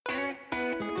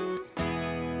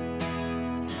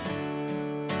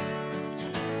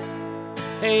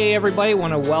Hey everybody,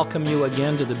 want to welcome you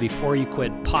again to the Before You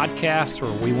Quit podcast,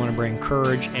 where we want to bring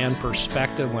courage and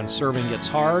perspective when serving gets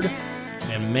hard,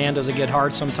 and man does it get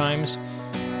hard sometimes.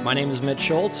 My name is Mitch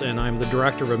Schultz, and I'm the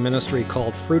director of a ministry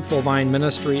called Fruitful Vine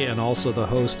Ministry, and also the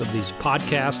host of these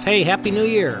podcasts. Hey, Happy New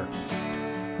Year!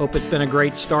 Hope it's been a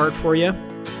great start for you.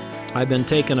 I've been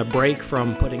taking a break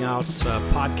from putting out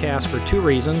podcasts for two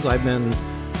reasons. I've been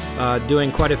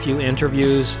doing quite a few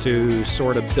interviews to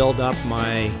sort of build up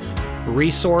my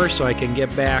resource so I can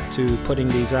get back to putting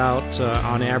these out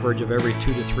on average of every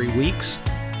 2 to 3 weeks.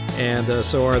 And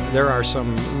there are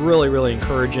some really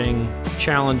encouraging,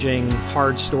 challenging,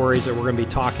 hard stories that we're going to be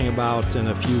talking about in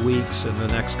a few weeks, in the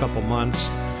next couple months.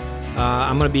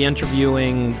 I'm going to be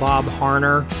interviewing Bob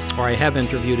Harner, or I have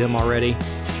interviewed him already,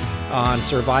 on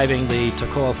surviving the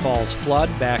Toccoa Falls flood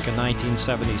back in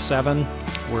 1977,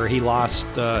 where he lost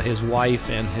his wife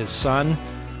and his son.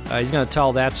 He's going to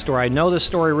tell that story. I know this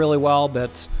story really well,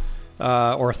 but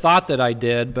or thought that I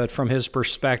did, but from his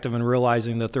perspective and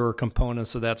realizing that there were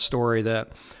components of that story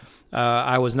that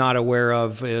I was not aware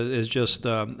of is just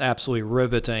absolutely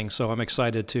riveting. So I'm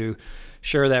excited to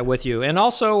share that with you. And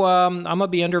also, I'm going to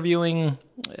be interviewing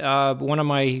one of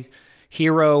my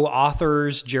hero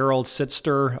authors, Gerald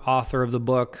Sittster, author of the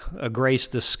book A Grace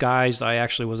Disguised. I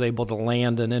actually was able to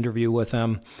land an interview with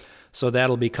him, so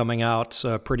that'll be coming out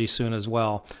pretty soon as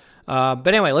well. But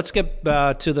anyway, let's get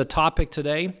to the topic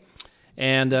today.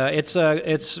 And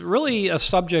it's really a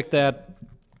subject that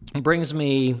brings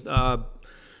me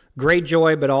great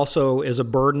joy, but also is a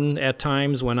burden at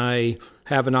times when I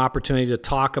have an opportunity to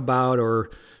talk about or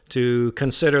to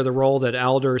consider the role that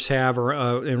elders have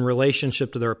in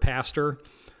relationship to their pastor.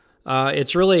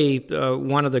 It's really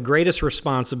one of the greatest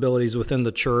responsibilities within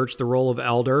the church, the role of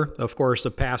elder. Of course,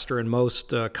 a pastor in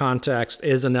most contexts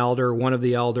is an elder, one of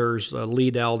the elders, a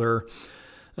lead elder.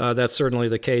 That's certainly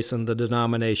the case in the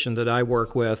denomination that I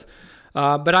work with.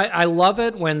 But I love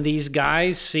it when these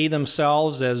guys see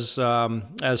themselves as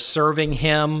serving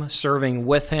him, serving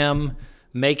with him,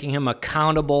 making him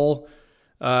accountable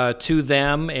to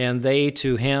them and they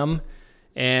to him,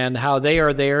 and how they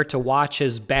are there to watch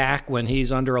his back when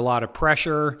he's under a lot of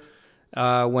pressure,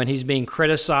 when he's being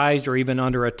criticized or even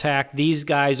under attack. These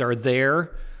guys are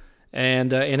there.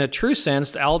 And in a true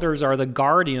sense, elders are the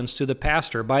guardians to the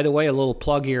pastor. By the way, a little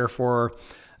plug here for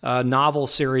a novel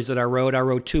series that I wrote. I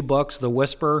wrote 2 books, The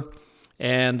Whisper,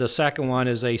 and the second one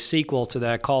is a sequel to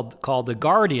that called The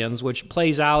Guardians, which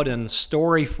plays out in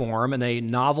story form, in a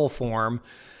novel form,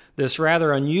 this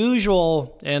rather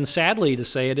unusual, and sadly to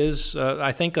say it is,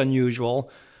 I think, unusual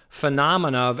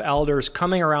phenomena of elders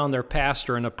coming around their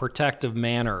pastor in a protective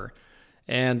manner.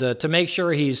 And to make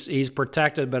sure he's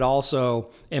protected, but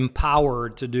also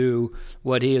empowered to do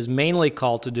what he is mainly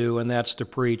called to do, and that's to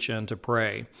preach and to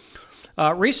pray.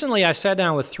 Recently, I sat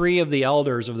down with 3 of the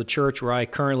elders of the church where I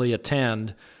currently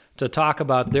attend to talk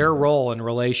about their role in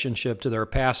relationship to their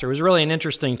pastor. It was really an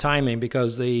interesting timing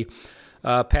because the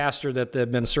pastor that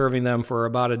had been serving them for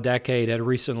about a decade had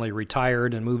recently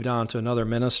retired and moved on to another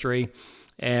ministry,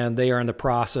 and they are in the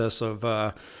process of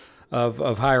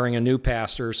hiring a new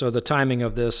pastor. So the timing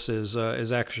of this is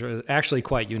actually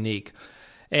quite unique.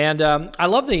 And I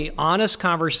love the honest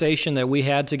conversation that we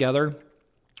had together.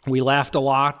 We laughed a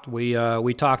lot. We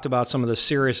talked about some of the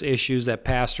serious issues that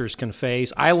pastors can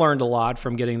face. I learned a lot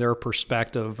from getting their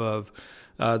perspective of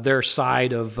their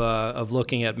side of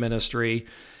looking at ministry.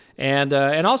 And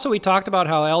also we talked about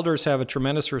how elders have a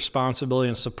tremendous responsibility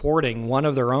in supporting one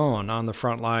of their own on the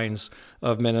front lines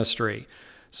of ministry.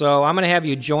 So I'm going to have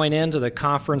you join into the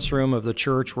conference room of the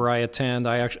church where I attend.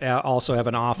 I actually also have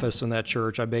an office in that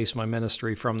church. I base my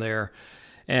ministry from there.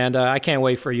 And I can't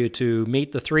wait for you to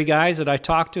meet the 3 guys that I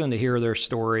talked to and to hear their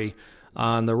story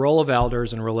on the role of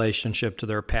elders in relationship to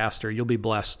their pastor. You'll be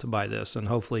blessed by this and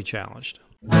hopefully challenged.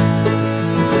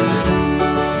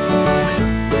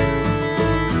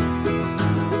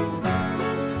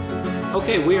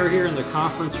 Okay, we are here in the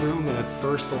conference room at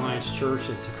First Alliance Church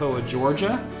in Toccoa,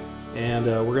 Georgia. And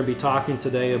we're going to be talking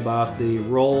today about the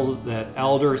role that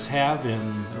elders have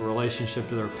in relationship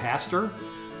to their pastor.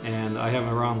 And I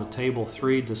have around the table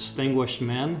 3 distinguished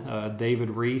men,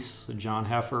 David Reese, John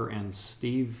Heffer, and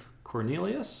Stephen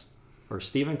Cornelius.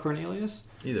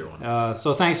 Either one.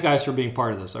 So thanks, guys, for being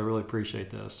part of this. I really appreciate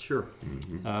this. Sure.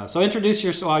 Mm-hmm. So introduce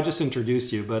yourself. I just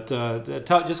introduced you, but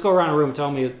just go around the room.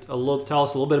 Tell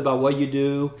us a little bit about what you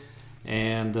do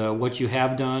and what you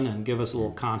have done, and give us a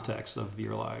little context of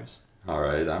your lives. All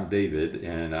right, I'm David,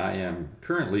 and I am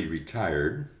currently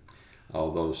retired,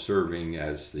 although serving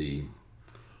as the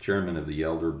chairman of the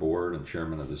elder board and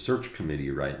chairman of the search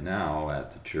committee right now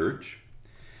at the church.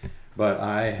 But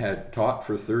I had taught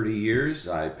for 30 years.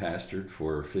 I pastored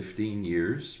for 15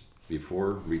 years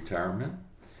before retirement.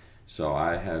 So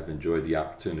I have enjoyed the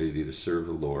opportunity to serve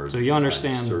the Lord. So you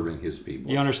understand serving His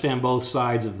people. You understand both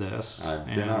sides of this. I've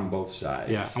been on both sides.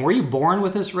 Yeah. And were you born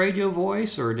with this radio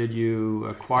voice, or did you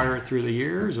acquire it through the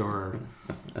years, or?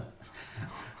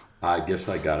 I guess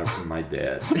I got it from my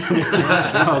dad.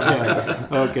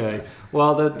 Okay.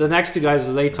 Well, the next two guys,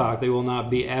 as they talk, they will not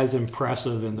be as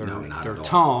impressive in their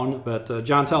tone. But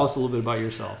John, tell us a little bit about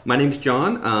yourself. My name's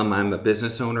John. I'm a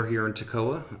business owner here in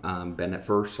Toccoa. Been at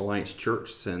First Alliance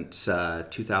Church since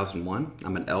 2001.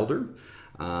 I'm an elder.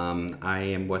 I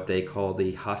am what they call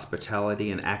the hospitality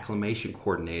and acclimation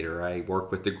coordinator. I work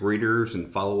with the greeters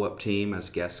and follow-up team as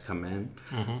guests come in,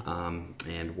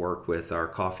 and work with our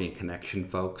Coffee and Connection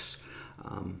folks,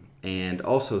 and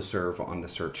also serve on the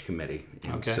search committee.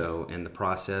 And so in the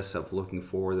process of looking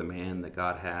for the man that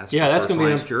God has for that's First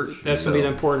Alliance Church. That's going to be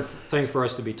an important thing for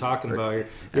us to be talking about here.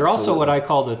 You're also what I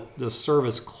call the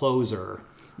service closer.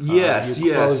 Yes,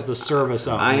 you close the service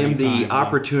up. I am the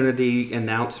opportunity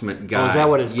announcement guy. Oh, is that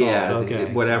what it's called? Yeah, okay.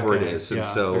 Whatever it is. And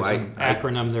so there's an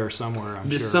acronym there somewhere, I'm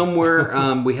sure.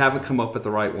 Somewhere, we haven't come up with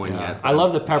the right one yet. I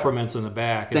love the peppermints in the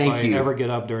back. Thank you. If I ever get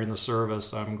up during the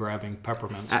service, I'm grabbing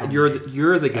peppermints.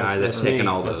 You're the guy that's taking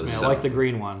all those. I like the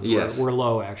green ones. Yes. We're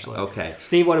low, actually. Okay.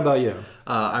 Steve, what about you?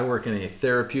 I work in a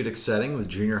therapeutic setting with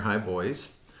junior high boys.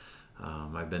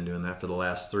 I've been doing that for the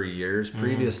last 3 years.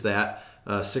 Previous to that,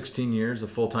 16 years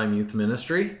of full-time youth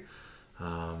ministry,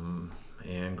 and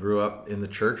grew up in the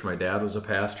church. My dad was a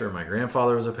pastor. My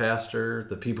grandfather was a pastor.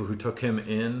 The people who took him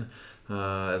in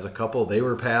as a couple, they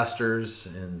were pastors,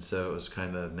 and so it was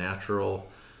kind of natural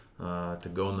to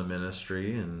go in the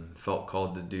ministry, and felt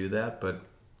called to do that. But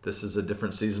this is a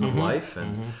different season of life,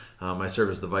 and I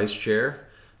serve as the vice chair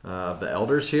of the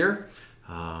elders here.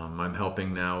 I'm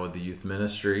helping now with the youth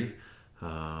ministry,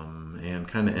 and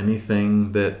kind of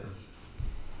anything that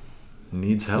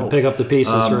needs help. Pick up the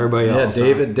pieces for everybody else.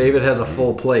 Yeah, David has a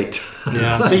full plate.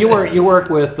 Yeah. So you work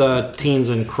with teens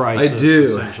in crisis. I do.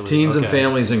 Essentially. Teens and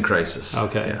families in crisis.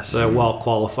 Okay. Yes. So that well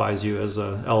qualifies you as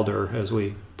an elder as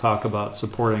we talk about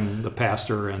supporting the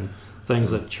pastor and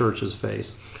things that churches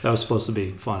face. That was supposed to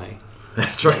be funny.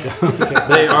 That's right.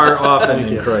 They are often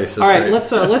in crisis. All right,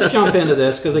 let's jump into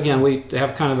this, because again, we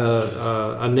have kind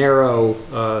of a narrow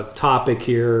topic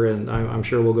here, and I'm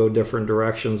sure we'll go different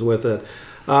directions with it.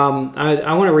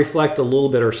 I want to reflect a little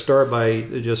bit, or start by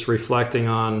just reflecting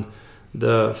on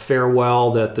the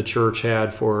farewell that the church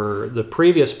had for the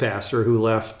previous pastor who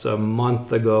left a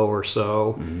month ago or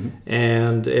so,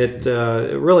 and it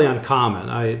really uncommon.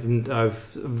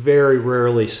 I've very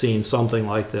rarely seen something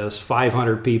like this.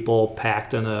 500 people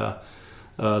packed in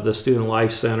the Student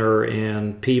Life Center,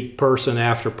 and person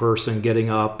after person getting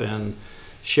up and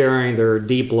sharing their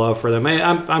deep love for them.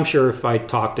 I'm sure if I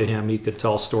talked to him, he could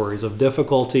tell stories of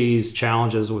difficulties,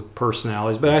 challenges with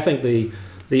personalities, but I think the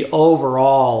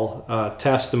overall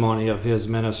testimony of his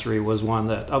ministry was one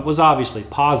that was obviously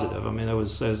positive. I mean, it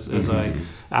was as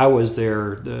I was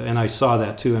there, and I saw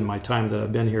that too in my time that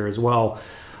I've been here as well.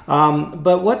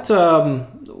 But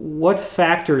what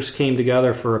factors came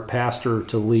together for a pastor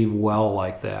to leave well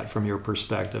like that, from your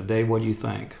perspective, Dave? What do you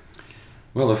think?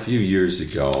 Well, a few years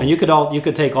ago, and you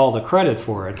could take all the credit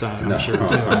for it. I'm sure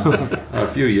too. A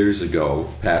few years ago,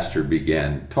 Pastor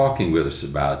began talking with us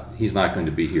about he's not going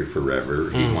to be here forever.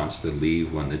 He wants to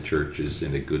leave when the church is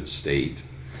in a good state,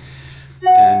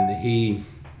 and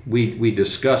we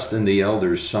discussed in the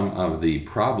elders some of the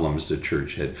problems the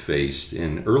church had faced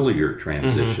in earlier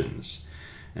transitions,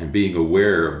 and being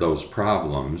aware of those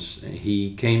problems,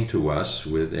 he came to us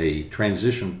with a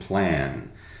transition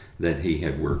plan that he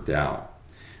had worked out.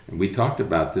 And we talked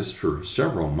about this for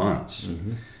several months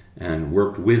and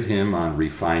worked with him on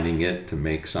refining it to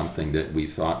make something that we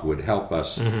thought would help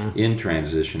us in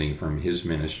transitioning from his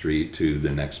ministry to the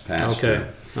next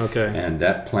pastor. Okay. And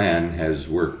that plan has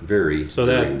worked very So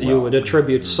very that well. you would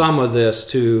attribute some of this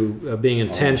to being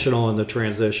intentional in the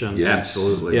transition. Yes.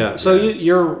 Absolutely. Yeah. So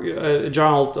you're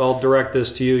John, I'll direct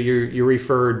this to you. You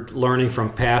referred learning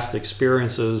from past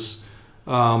experiences.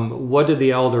 What did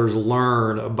the elders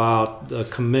learn about the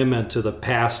commitment to the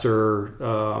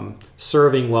pastor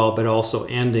serving well, but also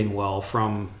ending well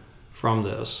from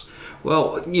this?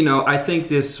 Well, I think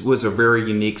this was a very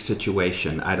unique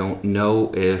situation. I don't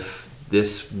know if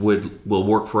this will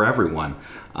work for everyone.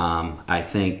 I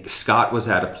think Scott was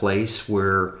at a place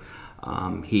where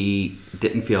he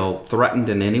didn't feel threatened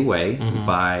in any way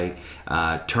by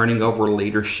turning over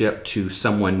leadership to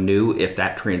someone new if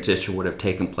that transition would have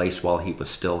taken place while he was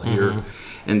still here.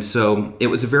 And so it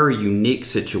was a very unique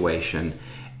situation.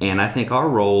 And I think our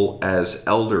role as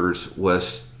elders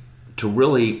was to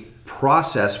really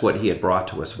process what he had brought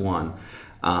to us,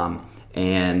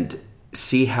 and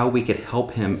see how we could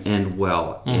help him end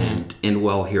well, and end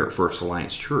well here at First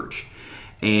Alliance Church.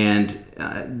 And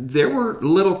there were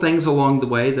little things along the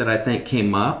way that I think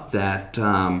came up that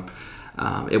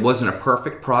it wasn't a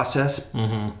perfect process,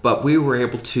 but we were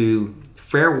able to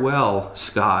fare well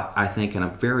Scott, I think, in a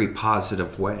very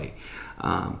positive way.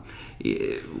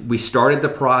 We started the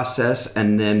process,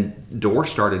 and then doors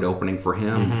started opening for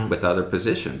him with other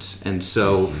positions. And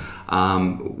so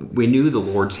we knew the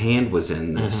Lord's hand was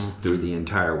in this through the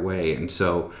entire way. And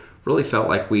so really felt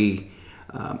like we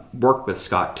worked with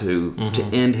Scott to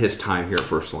end his time here at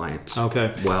First Alliance.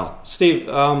 Okay. Well, Steve,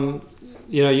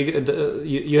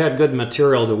 you had good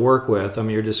material to work with. I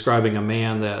mean, you're describing a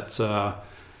man that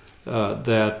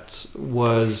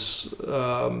was,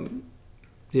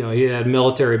 he had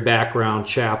military background,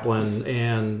 chaplain,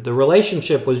 and the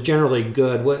relationship was generally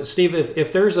good. Steve,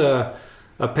 if there's a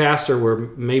pastor where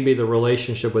maybe the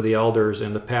relationship with the elders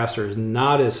and the pastor is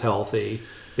not as healthy,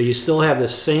 but you still have the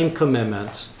same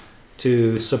commitment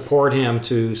to support him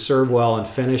to serve well and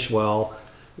finish well,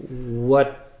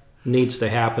 what needs to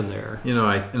happen there?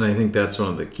 I think that's one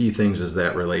of the key things is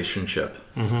that relationship.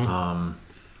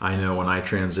 I know when I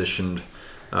transitioned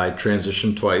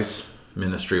twice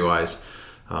ministry-wise.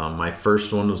 My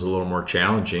first one was a little more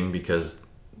challenging because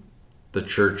the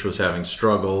church was having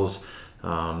struggles.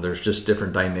 There's just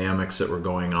different dynamics that were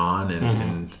going on,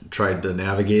 and tried to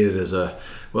navigate it as a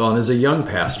young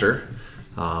pastor.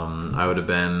 I would have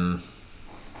been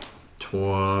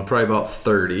probably about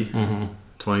 30,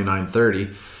 29, 30.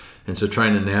 And so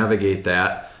trying to navigate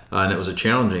that, and it was a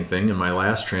challenging thing. In my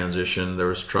last transition, there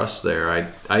was trust there.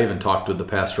 I even talked with the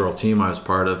pastoral team I was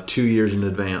part of 2 years in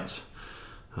advance,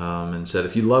 and said,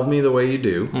 if you love me the way you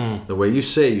do, the way you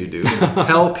say you do,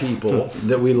 tell people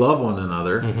that we love one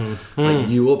another, like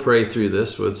you will pray through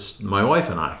this with my wife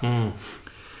and I.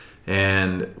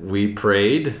 And we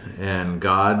prayed, and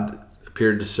God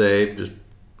appeared to say,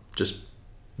 just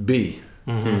be.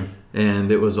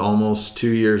 And it was almost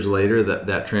 2 years later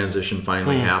that transition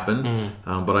finally happened.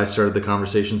 But I started the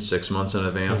conversation 6 months in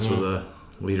advance with the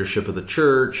leadership of the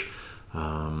church,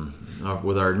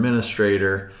 with our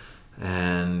administrator,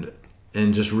 and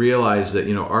just realized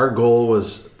that, our goal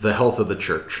was the health of the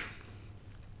church.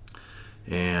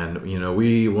 And,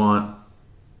 we want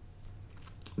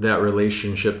that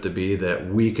relationship to be that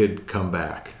we could come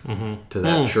back to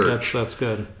that church. That's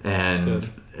good.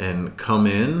 And come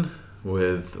in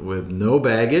with no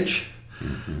baggage,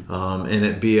 and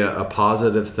it be a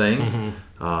positive thing,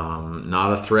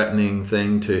 not a threatening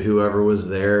thing to whoever was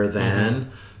there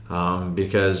then,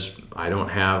 because I don't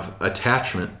have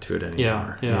attachment to it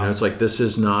anymore. Yeah. It's like, this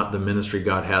is not the ministry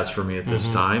God has for me at this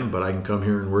time, but I can come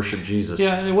here and worship Jesus.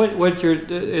 Yeah, and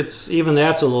it's even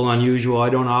that's a little unusual. I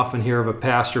don't often hear of a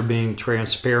pastor being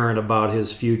transparent about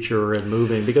his future and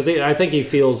moving, because I think he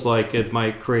feels like it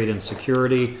might create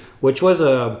insecurity, which was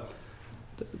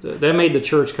that made the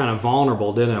church kind of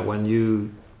vulnerable, didn't it, when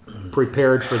you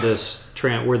prepared for this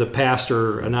where the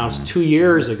pastor announced 2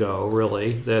 years ago,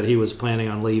 really, that he was planning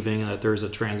on leaving and that there's a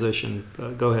transition.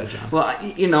 Go ahead, John. Well,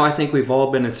 I think we've all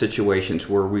been in situations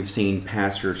where we've seen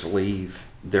pastors leave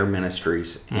their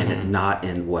ministries and it not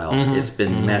end well. It's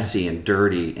been messy and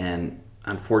dirty and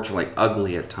unfortunately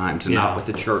ugly at times, and not what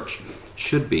the church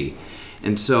should be.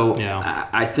 And so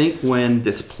I think when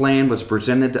this plan was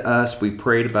presented to us, we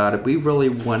prayed about it. We really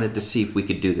wanted to see if we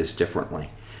could do this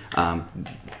differently.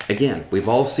 Again, we've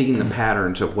all seen the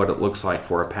patterns of what it looks like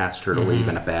for a pastor to leave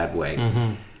in a bad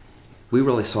way. We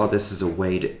really saw this as a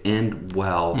way to end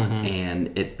well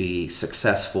and it be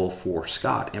successful for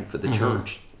Scott and for the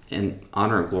church, and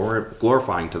honor and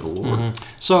glorifying to the Lord.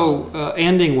 So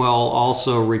ending well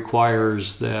also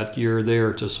requires that you're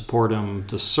there to support him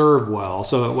to serve well.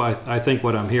 So I think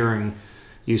what I'm hearing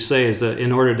you say is that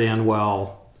in order to end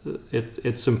well,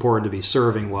 it's important to be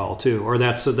serving well too, or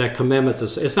that's that commitment to.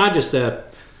 It's not just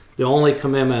that the only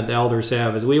commitment elders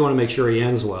have is we want to make sure he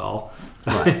ends well.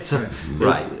 Right.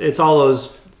 It's all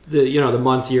those the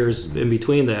months, years in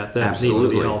between that Absolutely. needs to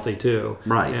be healthy too.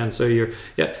 Right. And so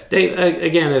Dave,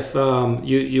 again, if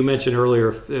you mentioned earlier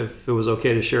if it was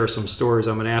okay to share some stories,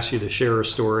 I'm going to ask you to share a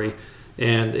story.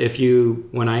 And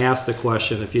when I ask the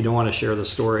question, if you don't want to share the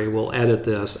story, we'll edit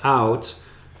this out.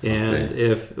 And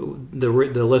if the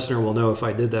listener will know if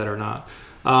I did that or not.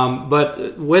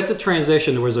 But with the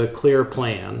transition, there was a clear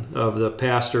plan of the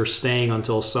pastor staying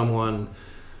until someone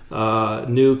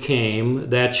new came.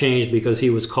 That changed because he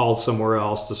was called somewhere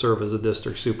else to serve as a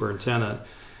district superintendent.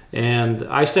 And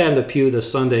I sat in the pew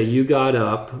this Sunday. You got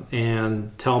up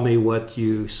and tell me what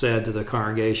you said to the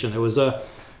congregation. It was a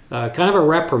kind of a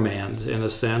reprimand in a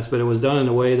sense, but it was done in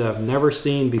a way that I've never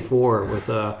seen before, with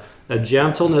a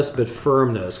gentleness but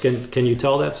firmness. Can you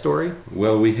tell that story?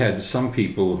 Well, we had some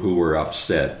people who were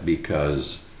upset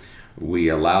because we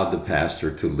allowed the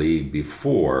pastor to leave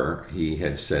before he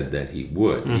had said that he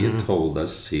would. He had told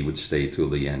us he would stay till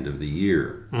the end of the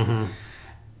year.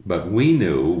 But we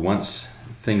knew once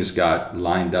things got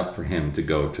lined up for him to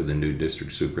go to the new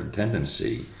district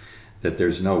superintendency that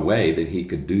there's no way that he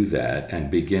could do that and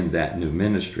begin that new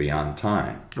ministry on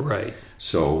time. Right.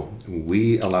 So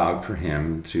we allowed for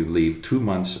him to leave 2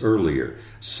 months earlier.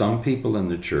 Some people in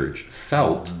the church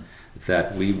felt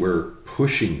that we were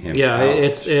pushing him out.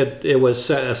 It was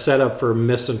a setup for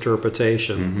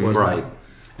misinterpretation, wasn't Right. it?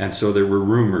 And so there were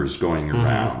rumors going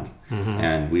around,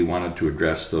 and we wanted to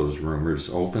address those rumors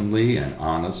openly and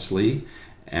honestly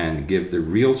and give the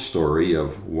real story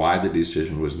of why the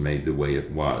decision was made the way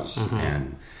it was.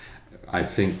 And I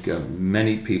think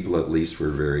many people at least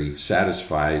were very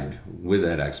satisfied with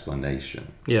that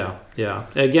explanation. Yeah.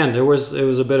 Again, it was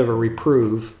a bit of a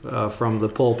reproof from the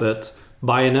pulpit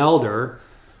by an elder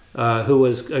who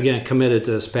was, again, committed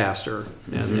to his pastor,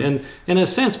 and in a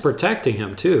sense protecting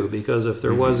him too, because if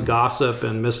there was gossip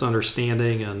and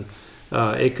misunderstanding, and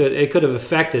it could have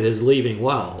affected his leaving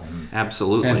well.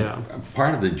 Absolutely. And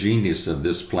part of the genius of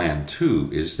this plan too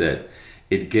is that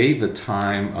it gave a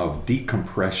time of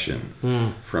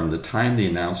decompression from the time the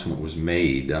announcement was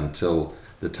made until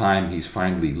the time he's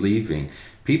finally leaving.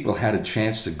 People had a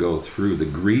chance to go through the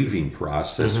grieving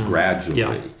process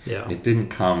gradually. Yeah. It didn't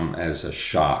come as a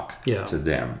shock to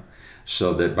them.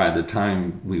 So that by the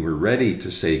time we were ready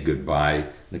to say goodbye,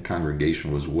 the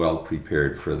congregation was well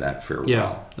prepared for that farewell.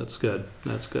 Yeah, that's good.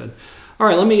 All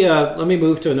right, let me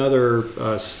move to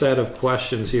another set of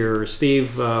questions here.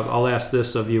 Steve, I'll ask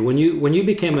this of you. When you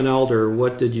became an elder,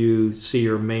 what did you see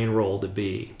your main role to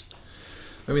be?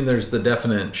 I mean, there's the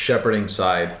definite shepherding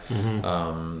side,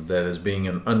 that is being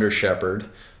an under shepherd,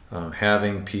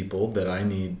 having people that I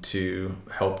need to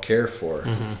help care for.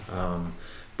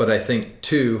 But I think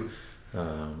too,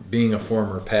 being a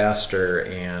former pastor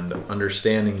and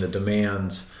understanding the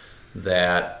demands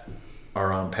that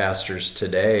are on pastors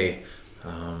today,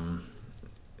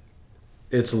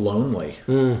 it's lonely.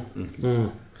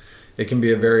 It can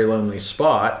be a very lonely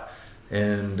spot,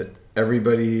 and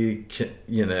everybody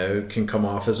can come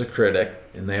off as a critic,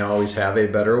 and they always have a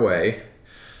better way.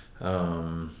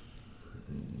 No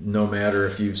matter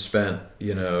if you've spent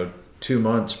 2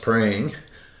 months praying,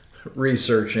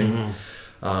 researching,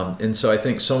 and so I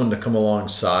think someone to come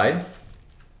alongside,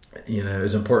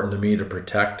 is important to me to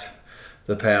protect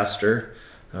the pastor.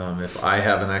 If I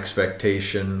have an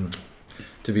expectation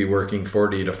to be working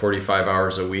 40 to 45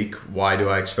 hours a week, why do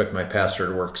I expect my pastor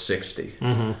to work 60?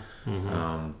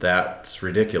 That's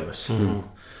ridiculous. And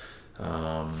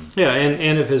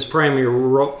if his primary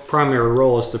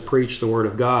role is to preach the Word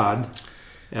of God,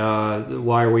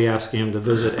 why are we asking him to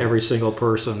visit every single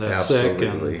person that's sick?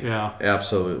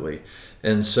 Absolutely.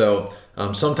 And so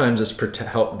sometimes it's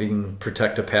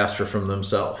protect a pastor from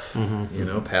themselves.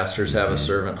 Pastors have a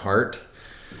servant heart,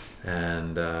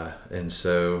 and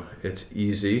so it's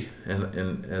easy.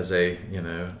 And as a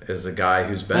guy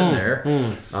who's been there,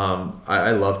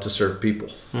 I love to serve people.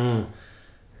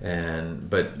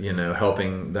 But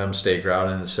helping them stay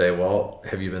grounded and say, well,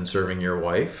 have you been serving your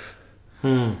wife?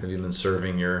 Have you been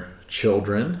serving your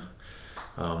children?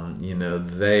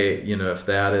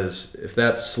 If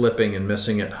that's slipping and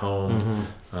missing at home,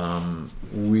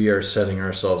 we are setting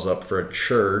ourselves up for a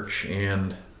church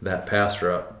and that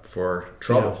pastor up for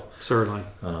trouble. Yeah, certainly.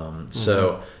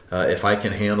 So if I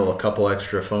can handle a couple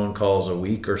extra phone calls a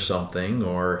week or something,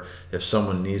 or if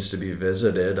someone needs to be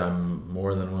visited, I'm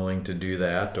more than willing to do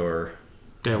that.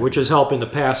 Which is helping the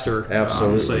pastor.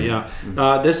 Absolutely.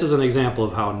 Obviously, this is an example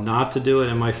of how not to do it.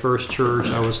 In my first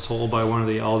church, I was told by one of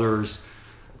the elders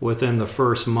within the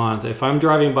first month, if I'm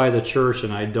driving by the church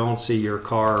and I don't see your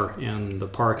car in the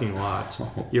parking lot,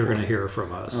 you're going to hear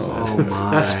from us.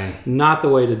 That's not the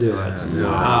way to do it.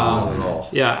 Not at all.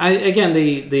 Again,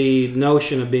 the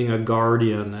notion of being a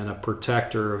guardian and a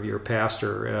protector of your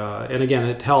pastor, and again,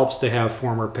 it helps to have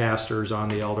former pastors on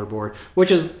the elder board, which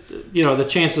is, the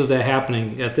chances of that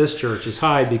happening at this church is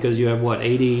high because you have,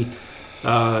 80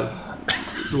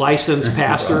 licensed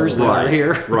pastors that are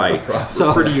here. Right.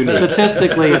 So pretty unique.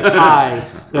 Statistically, it's high.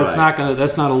 That's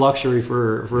not a luxury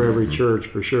for every church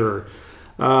for sure.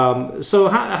 So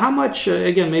how much,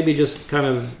 again, maybe just kind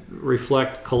of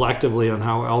reflect collectively on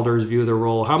how elders view their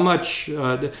role. How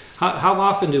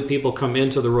often do people come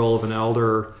into the role of an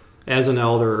elder as an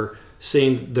elder,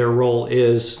 seeing their role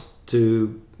is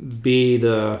to be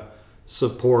the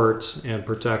support and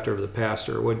protector of the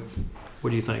pastor. What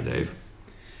do you think, Dave?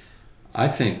 I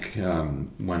think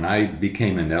when I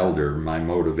became an elder, my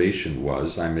motivation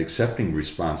was I'm accepting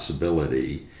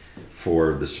responsibility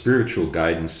for the spiritual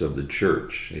guidance of the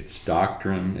church, its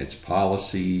doctrine, its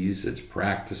policies, its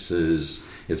practices,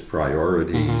 its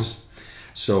priorities.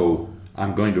 So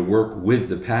I'm going to work with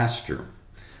the pastor.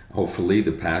 Hopefully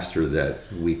the pastor that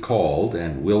we called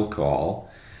and will call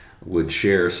would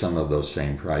share some of those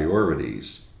same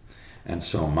priorities. And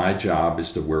so my job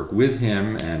is to work with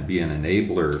him and be an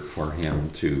enabler for him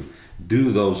to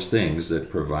do those things that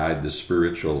provide the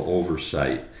spiritual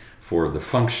oversight for the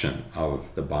function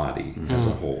of the body as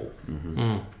a whole.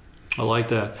 I like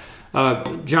that.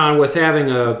 John, with having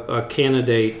a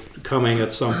candidate coming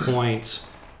at some point,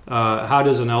 how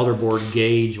does an elder board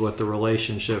gauge what the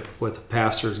relationship with the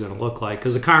pastor is going to look like?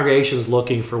 Because the congregation is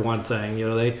looking for one thing.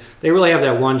 They really have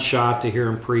that one shot to hear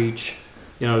him preach.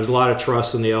 There's a lot of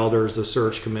trust in the elders, the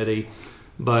search committee.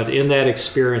 But in that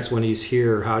experience, when he's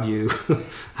here, how do you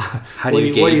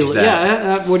gauge that?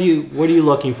 Yeah, what are you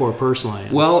looking for personally?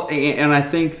 Well, and I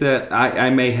think that I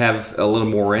may have a little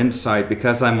more insight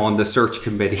because I'm on the search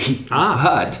committee.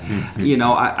 But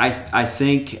I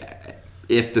think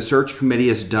if the search committee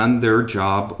has done their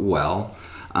job well,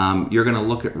 you're going to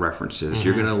look at references.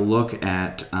 You're going to look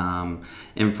at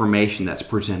information that's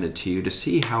presented to you to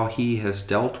see how he has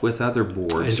dealt with other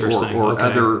boards or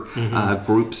other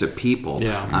groups of people.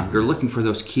 Yeah. You're looking for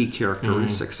those key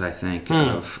characteristics, I think,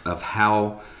 of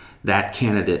how that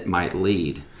candidate might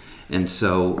lead. And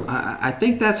so I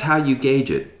think that's how you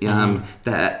gauge it.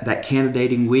 That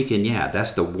candidating weekend,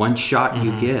 that's the one shot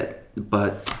you get.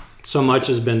 But so much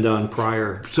has been done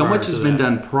prior. So much has been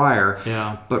done prior.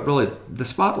 Yeah. But really, the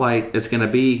spotlight is going to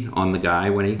be on the guy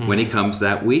when he comes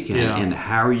that weekend. Yeah. And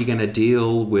how are you going to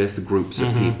deal with groups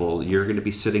of people? You're going to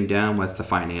be sitting down with the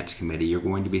finance committee. You're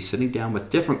going to be sitting down with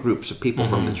different groups of people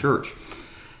from the church.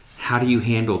 How do you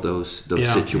handle those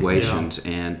situations?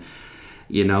 Yeah. And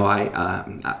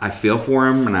I feel for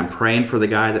him, and I'm praying for the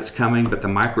guy that's coming, but the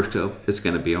microscope is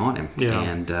going to be on him. Yeah.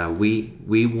 And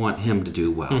we want him to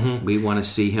do well. We want to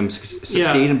see him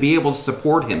succeed and be able to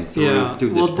support him through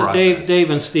this process. Dave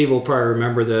and Steve will probably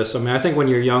remember this. I mean, I think when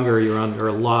you're younger, you're under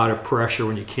a lot of pressure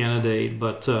when you candidate,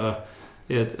 but I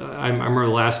remember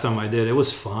the last time I did, it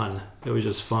was fun. It was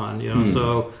just fun,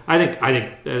 So I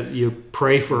think you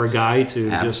pray for a guy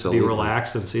to just be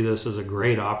relaxed and see this as a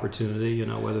great opportunity,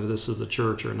 whether this is a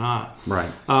church or not. Right.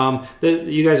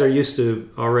 You guys are used to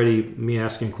already me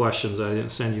asking questions. I didn't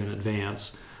send you in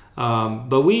advance.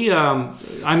 But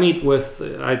I meet with,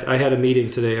 I had a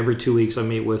meeting today. Every 2 weeks I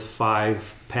meet with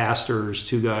 5 pastors,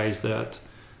 2 guys that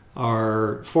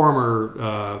are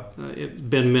former,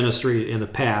 been ministry in the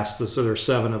past. So there's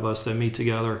 7 of us that meet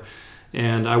together.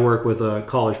 And I work with a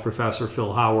college professor,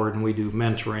 Phil Howard, and we do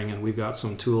mentoring, and we've got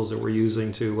some tools that we're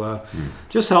using to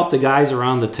just help the guys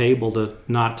around the table to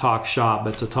not talk shop,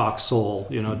 but to talk soul.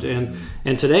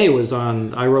 And today was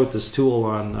I wrote this tool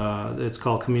on, it's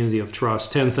called Community of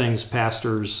Trust, 10 things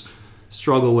pastors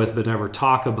struggle with but never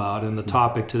talk about. And the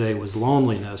topic today was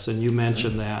loneliness, and you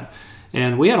mentioned that.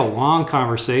 And we had a long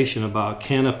conversation about,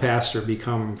 can a pastor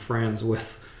become friends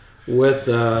with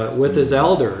his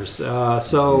elders?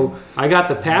 So I got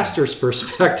the pastor's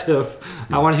perspective.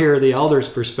 I want to hear the elder's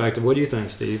perspective. What do you think,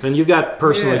 Steve? And you've got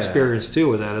personal experience too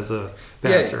with that as a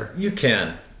pastor. Yeah, you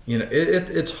can.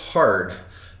 It's hard,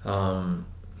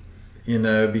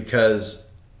 because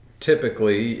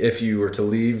typically if you were to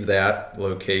leave that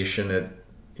location,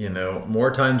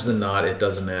 more times than not, it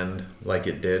doesn't end like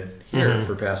it did here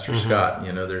for Pastor Scott.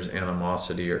 There's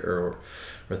animosity or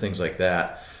things like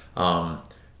that.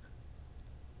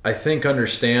 I think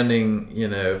understanding,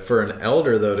 for an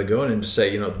elder though, to go in and to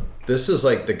say, this is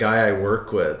like the guy I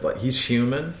work with. Like, he's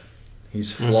human,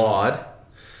 he's flawed.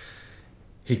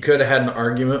 He could have had an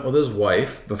argument with his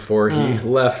wife before he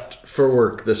left for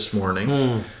work this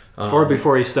morning. Or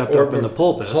before he stepped up in the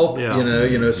pulpit.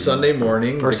 Sunday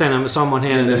morning. Or someone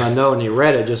handed him a note and he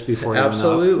read it just before he went up.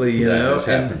 Absolutely, That has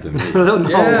happened to me. No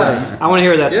way. I want to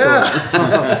hear that story.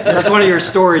 That's one of your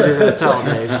stories you're going to tell,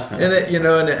 Dave. And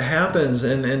it happens,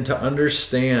 and to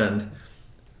understand,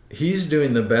 he's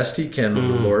doing the best he can with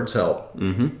the Lord's help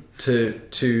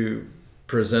to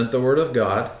present the Word of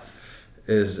God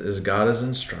as God is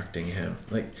instructing him.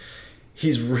 Like,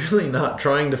 he's really not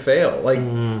trying to fail. Like,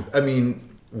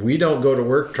 we don't go to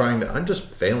work I'm just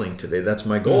failing today. That's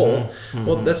my goal.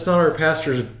 Well, that's not our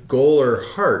pastor's goal or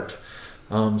heart.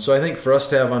 So I think for us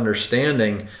to have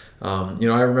understanding,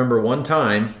 I remember one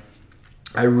time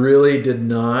I really did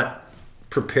not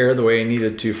prepare the way I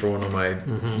needed to for one of my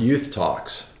youth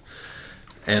talks.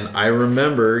 And I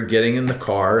remember getting in the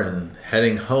car and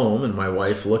heading home, and my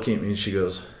wife looking at me, and she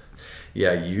goes,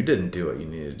 "Yeah, you didn't do what you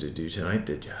needed to do tonight,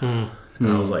 did you?" And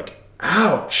I was like,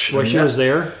 ouch. Well, she was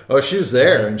there? Oh, she was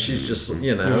there, and she's just,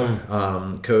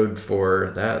 code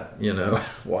for that,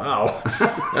 wow.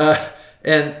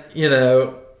 And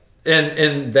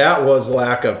that was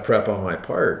lack of prep on my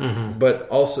part. But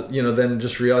also, then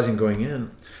just realizing going in,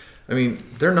 I mean,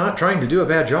 they're not trying to do a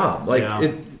bad job.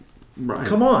 Right.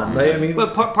 Come on.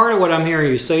 But part of what I'm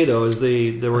hearing you say, though, is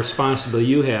the responsibility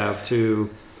you have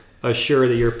to assure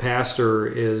that your pastor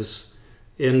is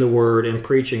in the Word and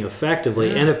preaching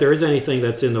effectively. And if there is anything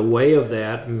that's in the way of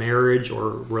that, marriage or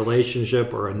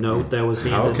relationship or a note that was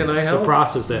handed, how can I help? To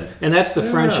process that. And that's the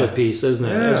friendship piece, isn't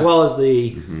it? As well as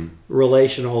the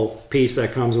relational piece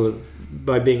that comes with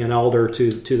by being an elder to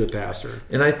the pastor.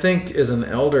 And I think as an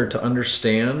elder, to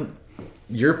understand,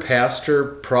 your pastor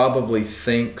probably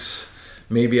thinks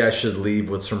maybe I should leave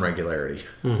with some regularity.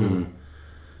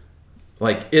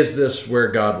 Like, is this where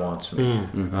God wants me?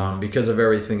 Because of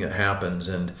everything that happens,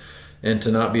 and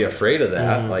to not be afraid of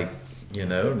that.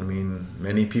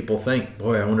 Many people think,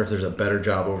 boy, I wonder if there's a better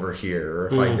job over here, or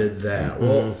if I did that.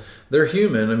 Well, they're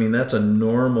human. I mean, that's a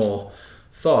normal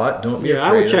thought. Don't be afraid.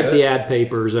 I would check the ad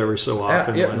papers every so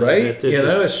often. Right?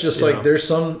 It's just like there's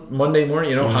some Monday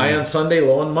morning, high on Sunday,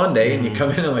 low on Monday, and you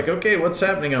come in and like, okay, what's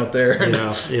happening out there?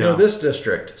 This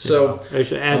district. So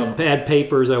ad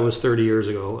papers. That was 30 years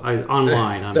ago.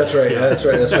 Online. That's right. That's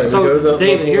right. So,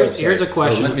 David, here's a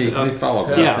question. Let me follow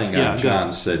up one thing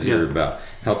John said here about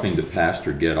helping the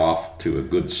pastor get off to a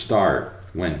good start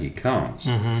when he comes.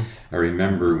 I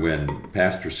remember when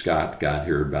Pastor Scott got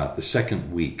here about the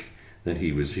second week that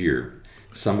he was here,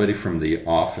 somebody from the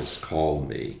office called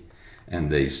me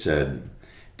and they said,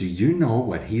 "Do you know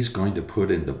what he's going to put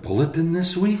in the bulletin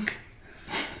this week?"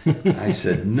 I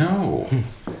said, "No."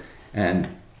 And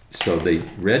so they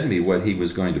read me what he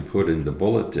was going to put in the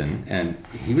bulletin, and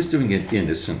he was doing it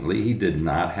innocently. He did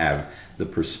not have the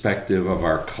perspective of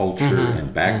our culture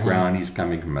and background. He's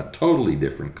coming from a totally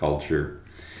different culture.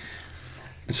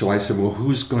 So I said, well,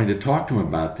 who's going to talk to him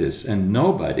about this? And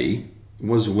nobody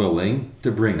was willing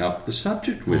to bring up the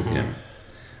subject with him.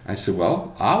 I said,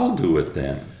 well, I'll do it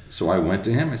then. So I went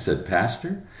to him. I said,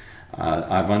 Pastor,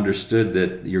 I've understood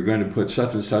that you're going to put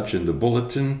such and such in the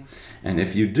bulletin. And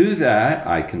if you do that,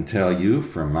 I can tell you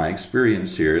from my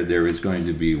experience here, there is going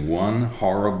to be one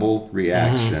horrible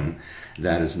reaction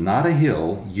that is not a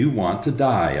hill you want to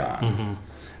die on.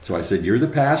 So I said, you're the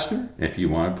pastor. If you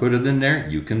want to put it in there,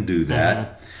 you can do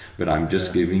that. But I'm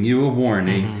just giving you a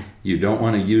warning. You don't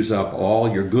want to use up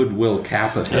all your goodwill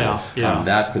capital on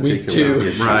that particular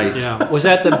issue. Right. Yeah. Was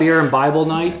that the beer and Bible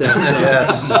night?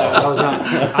 Yes. I was not,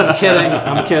 I'm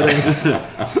kidding.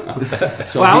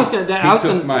 So he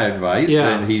took my advice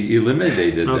and he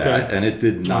eliminated that, and it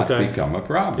did not become a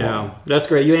problem. Yeah, that's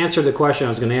great. You answered the question I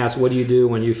was going to ask. What do you do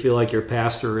when you feel like your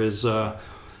pastor is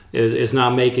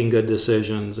not making good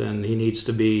decisions and he needs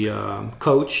to be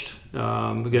coached?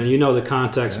 Again, you know the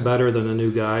context better than a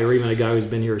new guy or even a guy who's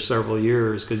been here several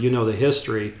years because you know the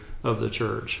history of the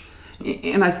church.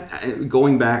 And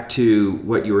going back to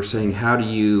what you were saying, how do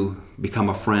you become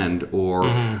a friend or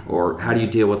how do you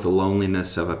deal with the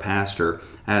loneliness of a pastor?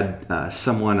 I had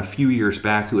someone a few years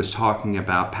back who was talking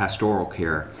about pastoral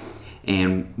care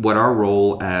and what our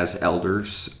role as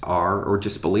elders are, or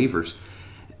just believers.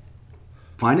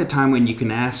 Find a time when you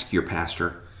can ask your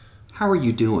pastor, how are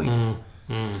you doing?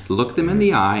 Look them in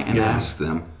the eye and ask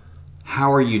them,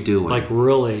 how are you doing? Like,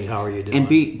 really, how are you doing? And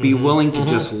be willing to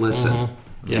just listen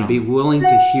and be willing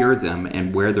to hear them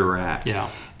and where they're at. Yeah.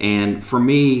 And for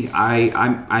me,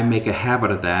 I make a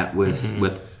habit of that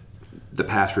with the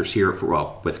pastors here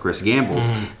with Chris Gamble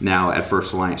now at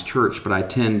First Alliance Church, but I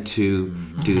tend to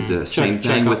do the same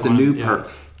thing with the new part.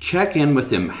 Check in with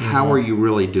them. How are you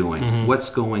really doing? What's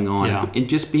going on? Yeah. And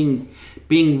just being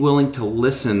willing to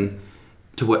listen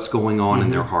to what's going on in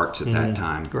their hearts at that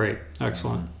time. Great.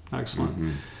 Excellent.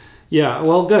 Yeah,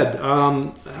 well, good.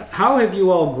 How have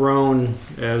you all grown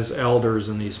as elders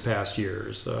in these past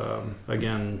years?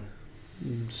 Again,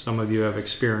 some of you have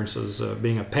experiences.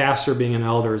 Being a pastor, being an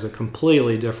elder is a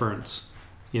completely different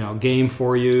game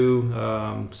for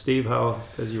you. Steve, how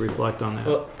as you reflect on that?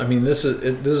 Well, I mean, this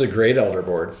is a great elder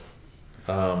board.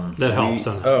 That helps.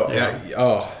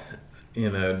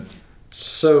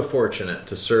 So fortunate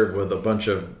to serve with a bunch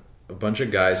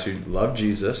of guys who love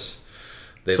Jesus.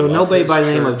 So nobody by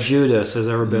the name of Judas has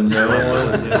ever been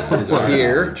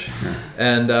here,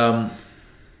 and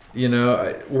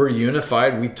we're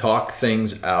unified. We talk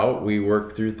things out. We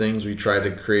work through things. We try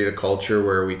to create a culture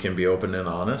where we can be open and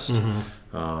honest.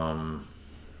 And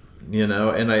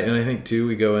I think too,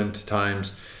 we go into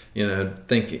times,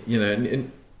 thinking,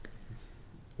 and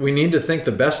we need to think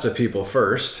the best of people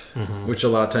first, which a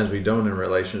lot of times we don't in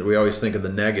relationships. We always think of the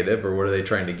negative or what are they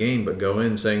trying to gain, but go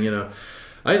in saying,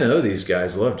 I know these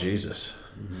guys love Jesus.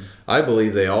 I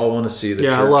believe they all want to see the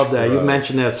church I love that. grow. You've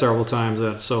mentioned that several times.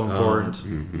 That's so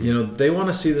important. They want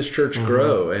to see this church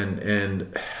grow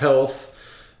and health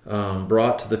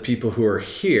brought to the people who are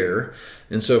here.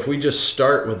 And so if we just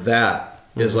start with that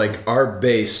is like our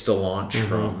base to launch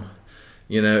from,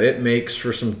 it makes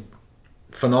for some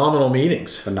phenomenal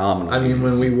meetings. I mean,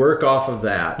 when we work off of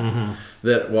that,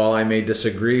 that while I may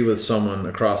disagree with someone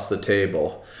across the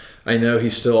table, I know he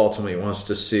still ultimately wants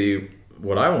to see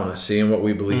what I want to see and what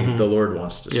we believe the Lord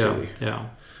wants to see.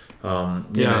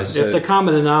 If the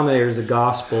common denominator is the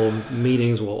gospel,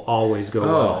 meetings will always go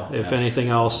well. If anything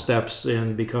else steps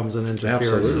in, becomes an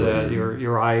interference to that,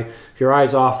 if your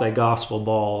eye's off that gospel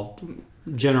ball,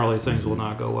 generally things will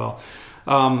not go well.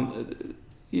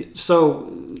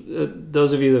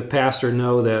 Those of you that pastor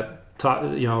know that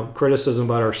criticism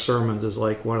about our sermons is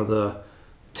like one of the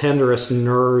tenderest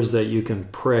nerves that you can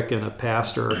prick in a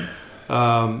pastor.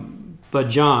 But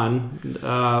John,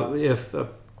 if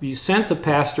you sense a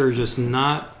pastor is just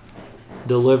not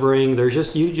delivering,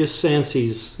 you just sense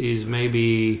he's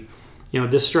maybe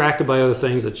distracted by other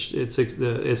things.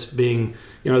 It's being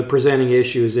presenting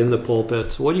issues in the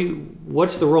pulpit.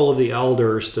 What's the role of the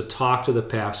elders to talk to the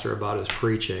pastor about his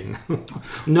preaching,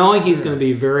 knowing he's going to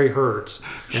be very hurt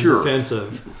and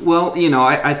defensive? Well,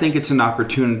 I think it's an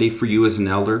opportunity for you as an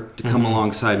elder to come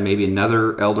alongside maybe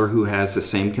another elder who has the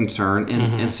same concern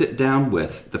and sit down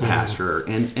with the pastor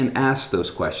and ask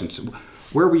those questions.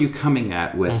 Where were you coming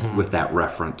at with that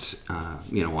reference,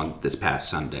 on this past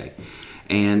Sunday?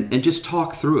 And just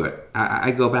talk through it.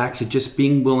 I go back to just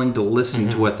being willing to listen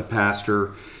to what the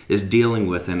pastor is dealing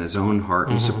with in his own heart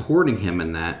and supporting him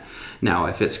in that. Now,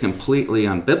 if it's completely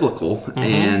unbiblical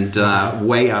and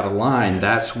way out of line,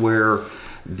 that's where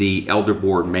the elder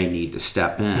board may need to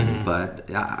step in. But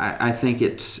I think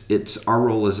it's our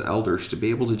role as elders to be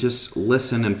able to just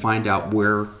listen and find out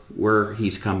where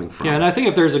he's coming from. Yeah, and I think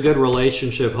if there's a good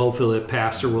relationship, hopefully the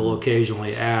pastor will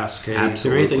occasionally ask, hey, Absolutely. Is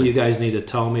there anything you guys need to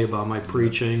tell me about my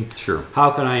preaching? Sure.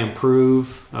 How can I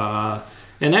improve?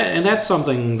 And that's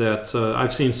something that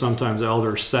I've seen sometimes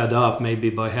elders set up maybe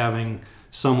by having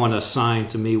someone assigned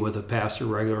to meet with a pastor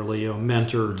regularly,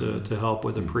 mentor to help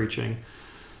with the preaching.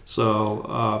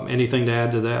 So anything to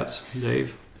add to that,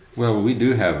 Dave? Well, we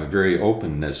do have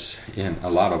a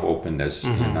lot of openness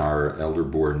in our elder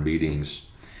board meetings.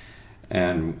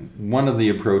 And one of the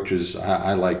approaches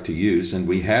I like to use, and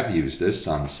we have used this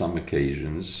on some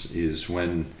occasions, is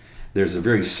when there's a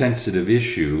very sensitive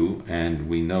issue and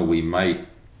we know we might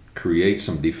create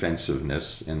some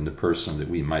defensiveness in the person that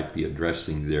we might be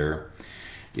addressing there,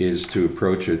 is to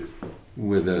approach it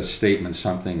with a statement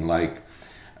something like,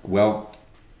 well,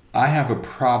 I have a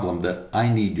problem that I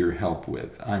need your help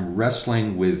with. I'm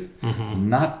wrestling with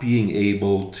not being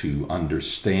able to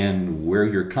understand where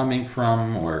you're coming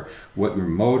from or what your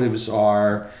motives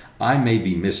are. I may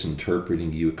be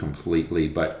misinterpreting you completely,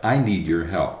 but I need your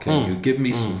help. Can you give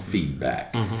me some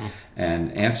feedback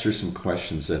and answer some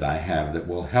questions that I have that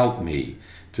will help me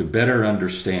to better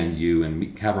understand you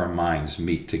and have our minds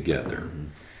meet together?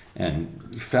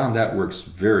 And found that works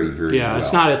very, very well. Yeah,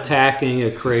 it's not attacking.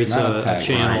 It creates a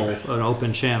channel, an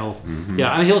open channel.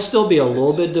 Yeah, I mean, he'll still be a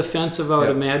little bit defensive, I would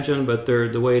imagine, but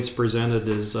the way it's presented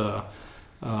is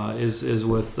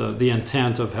with the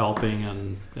intent of helping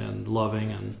and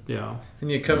loving and And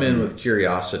you come in with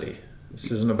curiosity. This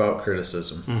isn't about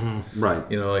criticism, Right?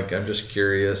 Like I'm just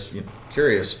curious.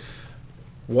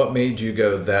 What made you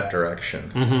go that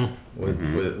direction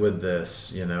with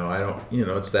this? I don't.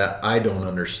 It's that I don't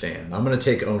understand. I'm going to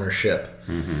take ownership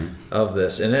of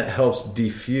this, and it helps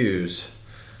diffuse.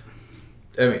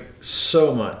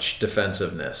 So much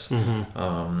defensiveness.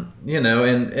 And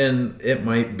it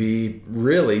might be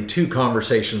really 2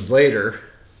 conversations later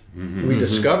we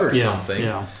discover something.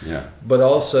 Yeah. But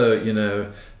also,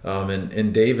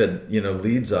 and David,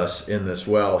 leads us in this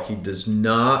well. He does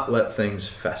not let things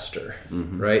fester,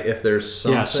 right? If there's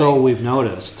something, yeah. So we've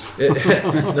noticed. he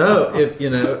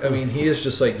is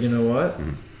just like, what?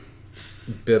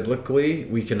 Biblically,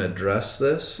 we can address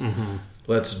this.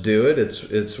 Let's do it.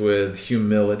 It's with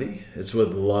humility. It's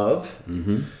with love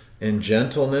and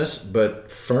gentleness,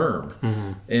 but firm.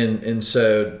 And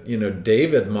so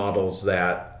David models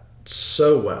that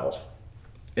so well.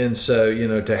 And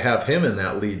so, to have him in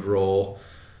that lead role,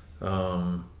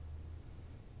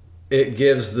 it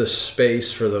gives the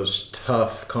space for those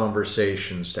tough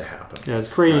conversations to happen. Yeah, it's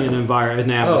creating an environment,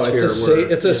 an atmosphere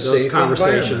where those safe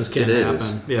conversations can environment.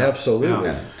 happen. Yeah. Absolutely.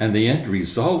 Yeah. And the end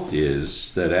result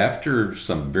is that after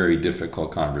some very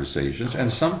difficult conversations,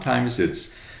 and sometimes it's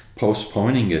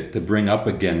postponing it to bring up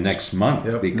again next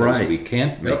month because we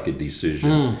can't make a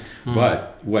decision.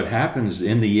 But what happens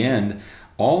in the end,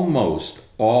 almost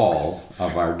all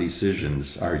of our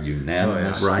decisions are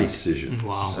unanimous decisions.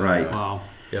 Wow. Right. Wow.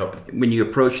 Yep. When you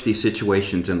approach these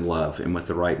situations in love and with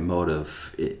the right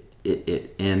motive,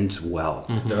 it ends well.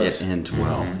 It ends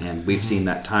well. And we've seen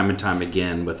that time and time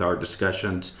again with our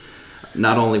discussions,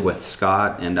 not only with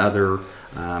Scott and other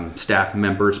staff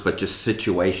members, but just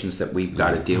situations that we've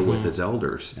got to deal with as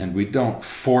elders. And we don't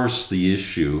force the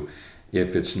issue.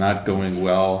 If it's not going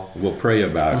well, we'll pray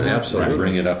about it and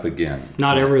bring it up again.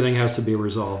 Not everything has to be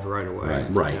resolved right away.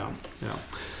 Right. Yeah.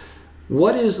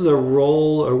 What is the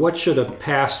role, or what should a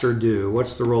pastor do?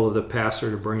 What's the role of the pastor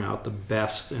to bring out the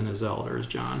best in his elders,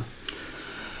 John?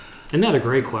 Isn't that a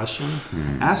great question?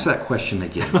 Ask that question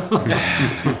again.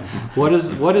 What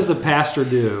does a pastor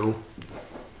do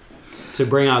to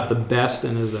bring out the best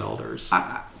in his elders?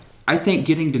 I think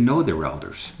getting to know their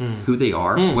elders, who they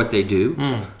are, what they do.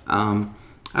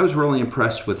 I was really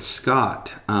impressed with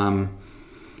Scott.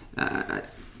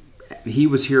 He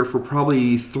was here for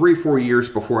probably 3 or 4 years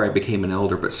before I became an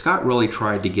elder, but Scott really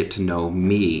tried to get to know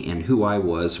me and who I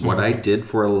was, what I did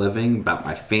for a living, about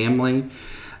my family.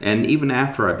 And even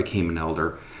after I became an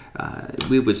elder,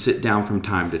 we would sit down from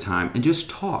time to time and just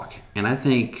talk. And I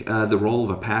think the role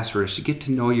of a pastor is to get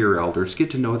to know your elders,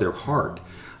 get to know their heart,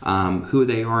 who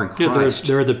they are in Christ.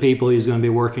 They're the people he's going to be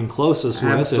working closest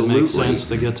with. Absolutely. It makes sense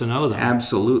to get to know them.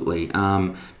 Absolutely.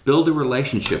 Build a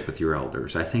relationship with your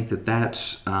elders. I think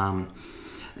that's...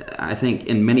 I think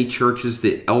in many churches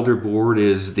the elder board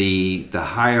is the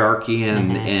hierarchy,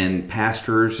 and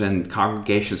pastors and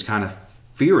congregations kind of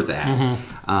fear that.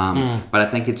 But I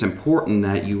think it's important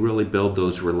that you really build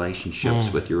those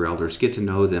relationships with your elders, get to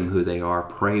know them, who they are,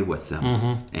 pray with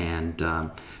them,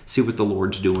 and see what the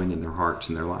Lord's doing in their hearts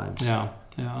and their lives. Yeah.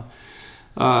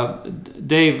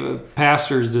 Dave,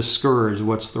 pastors discouraged.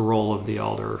 What's the role of the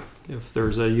elder? If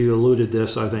there's you alluded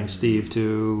this, I think, Steve,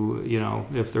 to,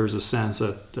 if there's a sense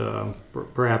that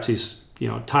perhaps he's,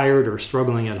 tired or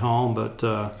struggling at home,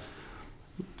 but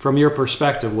from your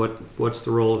perspective, what's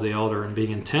the role of the elder in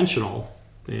being intentional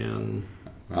in...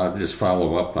 I'll just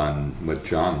follow up on what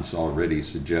John's already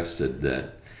suggested,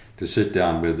 that to sit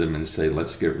down with them and say,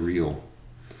 let's get real.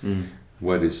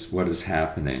 What is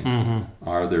happening?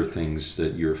 Are there things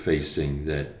that you're facing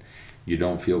that you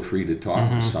don't feel free to talk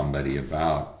to somebody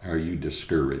about? Are you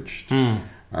discouraged?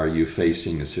 Are you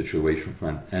facing a situation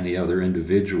from any other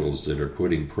individuals that are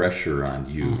putting pressure on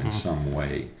you in some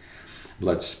way?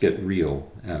 Let's get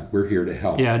real. We're here to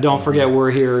help. Yeah, don't forget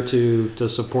we're here to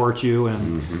support you.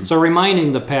 And so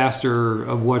reminding the pastor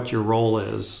of what your role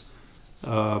is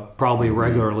probably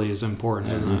regularly is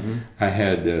important, isn't it? I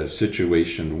had a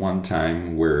situation one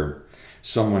time where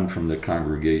someone from the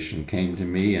congregation came to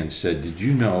me and said, did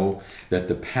you know that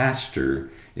the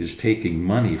pastor is taking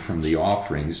money from the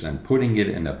offerings and putting it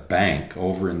in a bank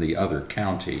over in the other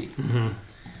county?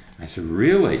 I said,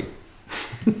 really?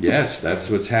 Yes, that's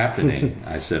what's happening.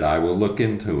 I said, I will look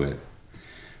into it.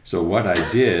 So what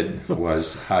I did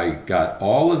was I got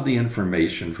all of the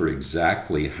information for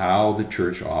exactly how the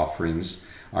church offerings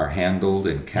are handled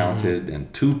and counted,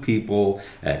 and 2 people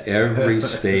at every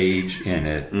stage in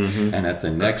it. And at the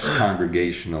next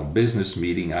congregational business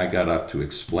meeting, I got up to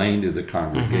explain to the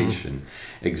congregation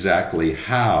exactly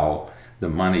how the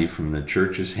money from the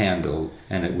church is handled,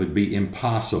 and it would be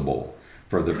impossible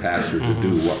for the pastor to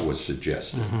do what was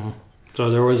suggested. So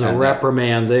there was a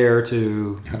reprimand there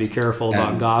to be careful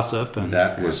about gossip, and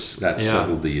that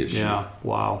settled the issue. Yeah.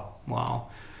 Wow.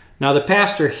 Now the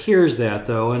pastor hears that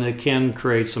though, and it can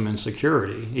create some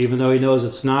insecurity, even though he knows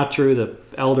it's not true. The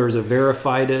elders have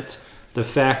verified it. The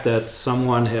fact that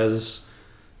someone has,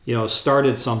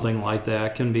 started something like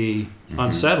that can be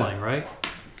unsettling, right?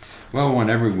 Well,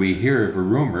 whenever we hear of a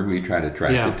rumor, we try to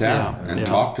track it down and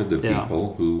talk to the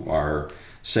people who are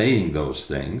saying those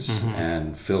things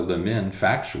and fill them in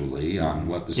factually on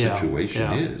what the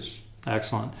situation is.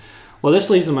 Excellent. Well,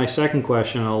 this leads to my second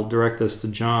question. I'll direct this to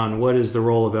John. What is the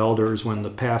role of elders when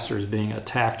the pastor is being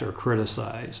attacked or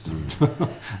criticized?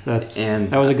 That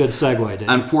was a good segue, Dave.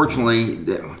 Unfortunately,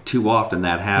 too often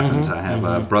that happens. I have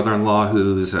a brother-in-law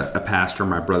who's a pastor.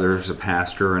 My brother's a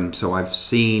pastor. And so I've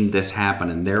seen this happen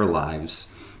in their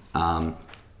lives,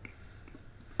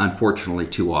 unfortunately,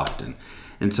 too often.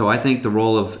 And so I think the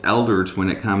role of elders when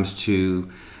it comes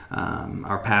to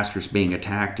our pastors being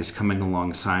attacked is coming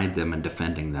alongside them and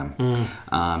defending them,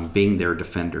 being their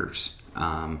defenders,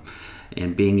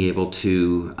 and being able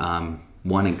to,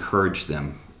 encourage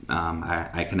them.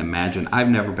 I can imagine, I've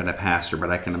never been a pastor, but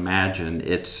I can imagine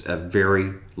it's a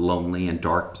very lonely and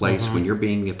dark place when you're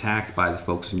being attacked by the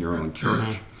folks in your own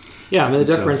church. Yeah, I mean, the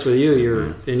difference with you,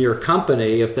 you're in your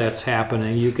company, if that's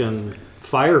happening, you can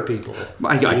fire people.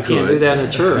 I you can't do that in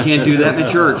a church. You can't do that in a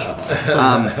church.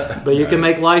 But you can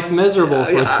make life miserable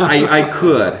for them. I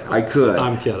could.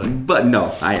 I'm kidding. But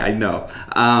no, I know.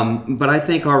 But I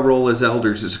think our role as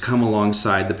elders is to come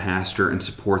alongside the pastor and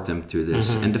support them through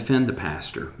this and defend the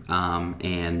pastor.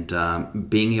 And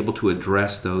being able to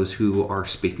address those who are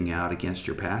speaking out against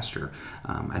your pastor.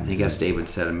 I think as David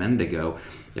said a minute ago,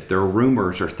 if there are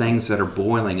rumors or things that are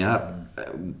boiling up,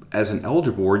 as an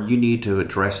elder board, you need to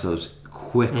address those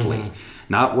quickly.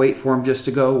 Not wait for them just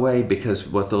to go away, because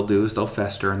what they'll do is they'll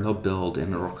fester and they'll build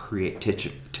and it'll create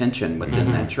tension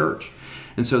within that church.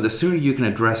 And so the sooner you can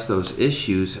address those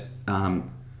issues, the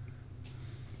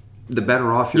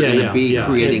better off you're going to be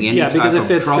creating any type of trouble.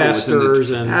 Because if it festers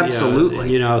and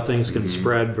absolutely, things can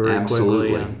spread very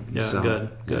quickly. And,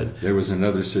 good. There was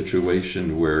another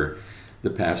situation where the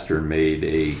pastor made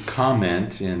a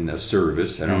comment in a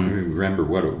service. I don't even remember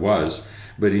what it was,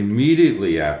 but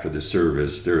immediately after the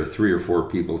service, there were 3 or 4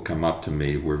 people come up to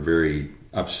me, were very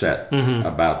upset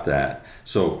about that.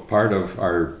 So part of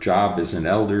our job as an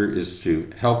elder is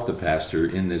to help the pastor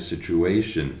in this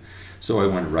situation. So I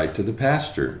went right to the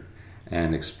pastor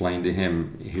and explained to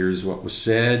him, here's what was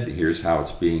said, here's how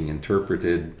it's being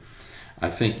interpreted. I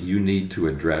think you need to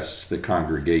address the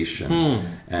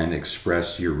congregation and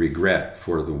express your regret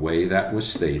for the way that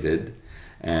was stated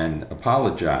and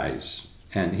apologize.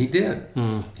 And he did.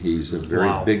 He's a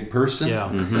very big person,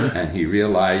 and he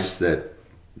realized that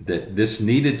this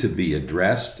needed to be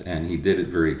addressed, and he did it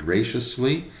very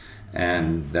graciously,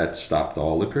 and that stopped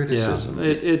all the criticism.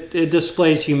 Yeah. It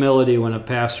displays humility when a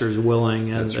pastor is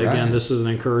willing, and That's right. Again, this is an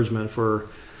encouragement for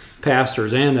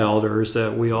pastors and elders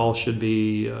that we all should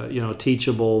be,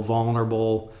 teachable,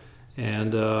 vulnerable,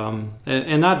 and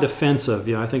not defensive.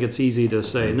 I think it's easy to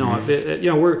say no.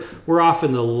 We're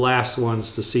often the last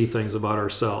ones to see things about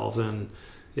ourselves, and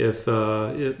if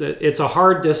it's a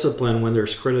hard discipline when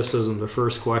there's criticism. The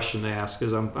first question to ask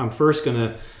is, I'm first going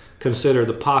to consider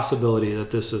the possibility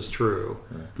that this is true,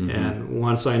 and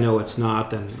once I know it's not,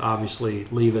 then obviously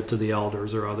leave it to the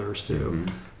elders or others to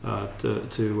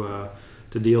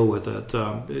deal with it.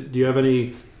 Do you have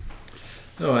any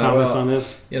comments on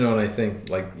this? And I think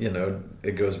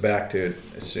it goes back to,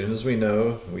 as soon as we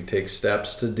know, we take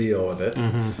steps to deal with it.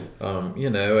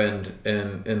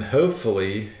 And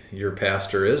hopefully your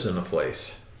pastor is in a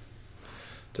place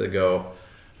to go,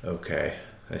 okay,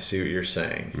 I see what you're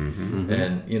saying.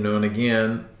 And and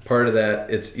again, part of that,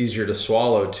 it's easier to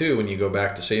swallow too when you go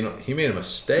back to say, he made a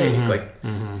mistake.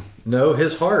 Know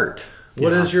his heart.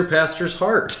 What is your pastor's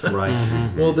heart?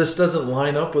 Right. Well, this doesn't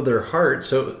line up with their heart,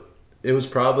 so it was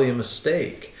probably a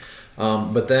mistake.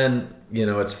 But then,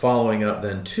 it's following up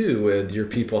then too with your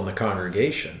people in the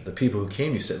congregation, the people who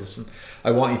came. You said, listen,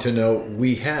 I want you to know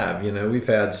we've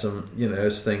had some,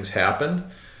 as things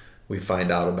happen, we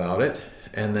find out about it.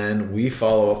 And then we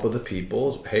follow up with the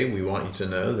people. Hey, we want you to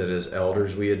know that as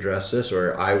elders we address this,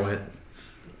 or I went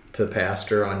to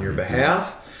pastor on your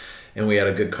behalf and we had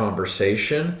a good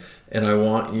conversation. And I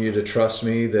want you to trust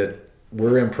me that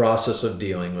we're in process of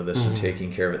dealing with this and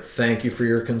taking care of it. Thank you for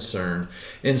your concern.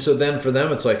 And so then for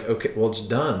them, it's like, okay, well, it's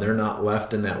done. They're not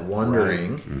left in that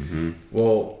wondering. Right.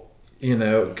 Well,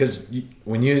 because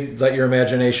when you let your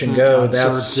imagination go,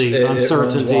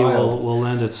 uncertainty will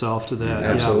lend itself to that.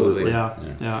 Absolutely.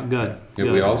 Yeah. Good.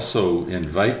 We also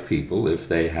invite people, if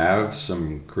they have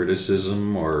some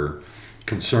criticism or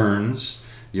concerns,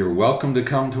 you're welcome to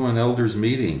come to an elders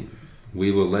meeting. We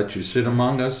will let you sit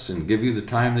among us and give you the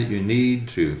time that you need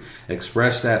to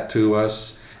express that to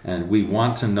us. And we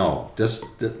want to know. Just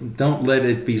don't let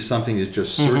it be something that's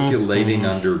just circulating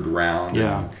underground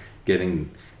and getting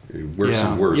worse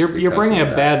and worse. You're bringing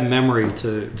a bad memory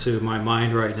to my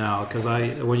mind right now, because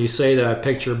when you say that, I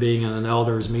picture being in an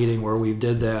elders meeting where we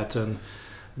did that, and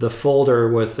the folder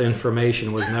with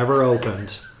information was never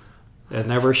opened. And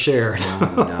never shared.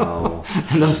 Oh,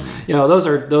 and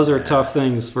those are tough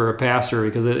things for a pastor,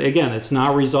 because it's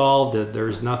not resolved.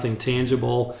 There's nothing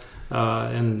tangible,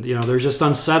 and there's just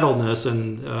unsettledness.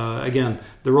 And again,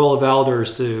 the role of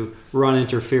elders to run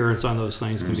interference on those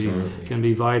things can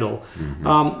be vital.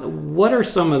 What are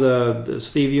some of the,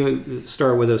 Steve? You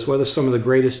start with this. What are some of the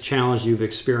greatest challenges you've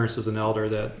experienced as an elder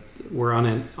that were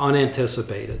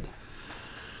unanticipated?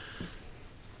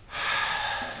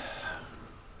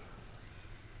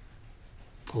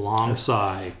 Long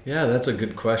sigh. Yeah, that's a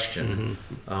good question.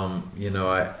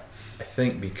 I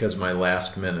think because my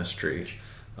last ministry,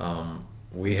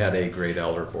 we had a great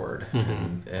elder board,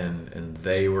 and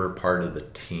they were part of the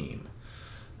team.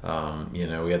 We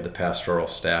had the pastoral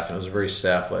staff, and it was a very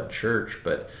staff-led church,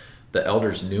 but the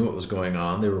elders knew what was going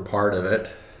on. They were part of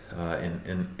it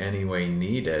in any way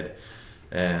needed.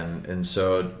 And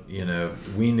so,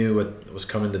 we knew what was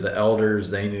coming to the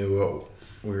elders. They knew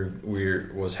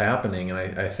what was happening. And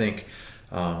I think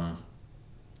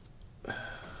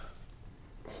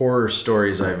horror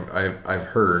stories I've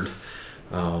heard,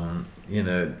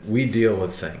 we deal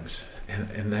with things.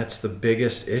 And that's the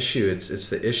biggest issue. It's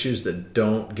the issues that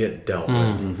don't get dealt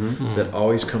with that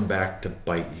always come back to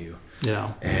bite you.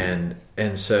 Yeah. And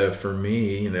so for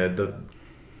me,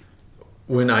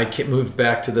 when I moved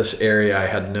back to this area, I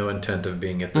had no intent of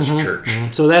being at this church.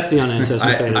 So that's the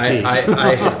unanticipated piece.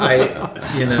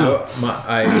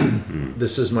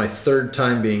 This is my third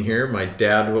time being here. My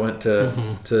dad went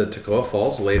to Toccoa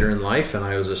Falls later in life, and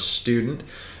I was a student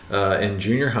in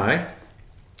junior high,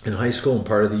 in high school, and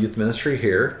part of the youth ministry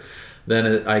here.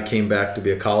 Then I came back to be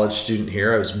a college student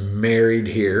here. I was married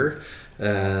here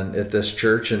and at this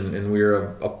church, and we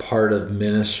were a part of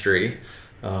ministry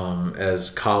as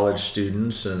college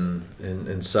students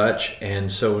and such.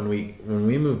 And so when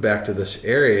we moved back to this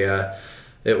area,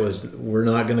 it was, we're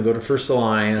not going to go to First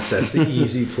Alliance. That's the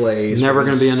easy place. Never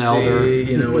going to be an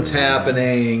elder. What's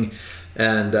happening.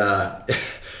 And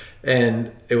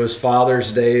it was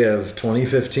Father's Day of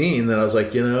 2015 that I was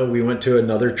like, we went to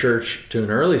another church to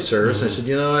an early service. And I said,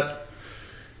 you know what?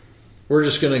 We're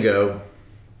just going to go.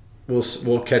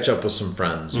 We'll catch up with some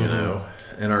friends,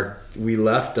 And we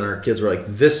left, and our kids were like,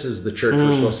 this is the church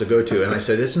we're supposed to go to. And I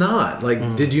said, it's not.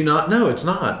 Like, did you not know? It's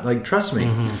not. Like, trust me.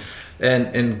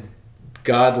 And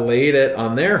God laid it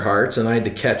on their hearts, and I had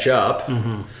to catch up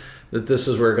that this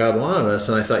is where God wanted us.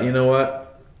 And I thought, you know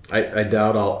what? I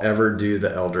doubt I'll ever do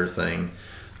the elder thing.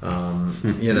 I'm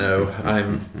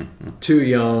too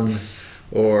young,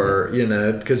 or,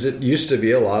 because it used to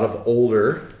be a lot of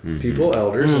older people,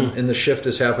 elders, and the shift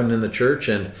has happened in the church.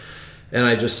 And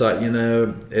I just thought,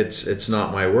 it's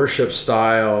not my worship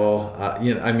style.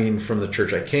 From the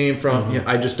church I came from,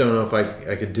 I just don't know if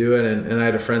I could do it. And I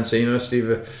had a friend say,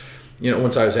 Steve,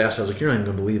 once I was asked, I was like, you're not even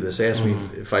going to believe this. They asked me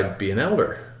if I'd be an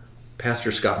elder.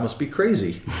 Pastor Scott must be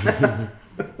crazy.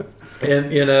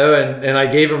 And I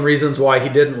gave him reasons why he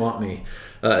didn't want me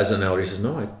as an elder. He says,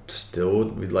 no,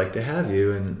 we'd like to have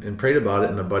you, and prayed about it.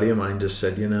 And a buddy of mine just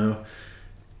said,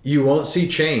 you won't see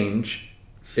change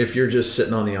if you're just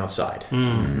sitting on the outside.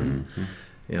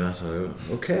 So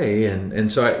okay.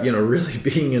 And so I, really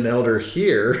being an elder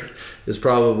here is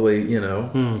probably,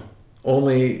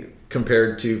 only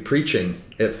compared to preaching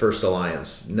at First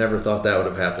Alliance. Never thought that would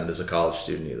have happened as a college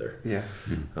student either. Yeah.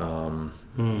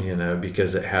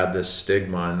 Because it had this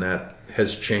stigma, and that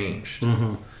has changed.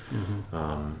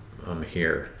 I'm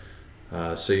here.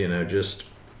 Just...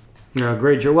 Yeah,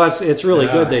 great. Well, it's really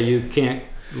good that you can't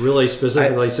really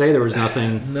specifically say there was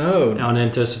nothing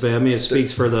unanticipated. It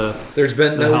speaks for there's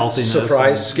been no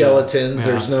surprise skeletons.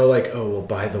 Yeah. There's no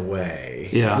by the way,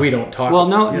 we don't talk. Well,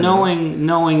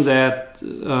 knowing that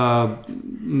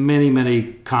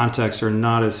many contexts are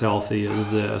not as healthy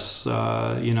as this.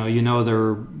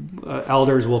 Their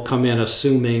elders will come in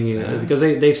assuming because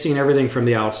they've seen everything from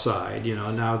the outside.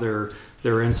 Now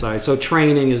they're inside. So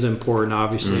training is important,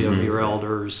 obviously, of your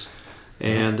elders.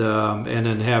 And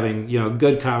then having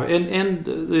good and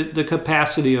the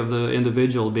capacity of the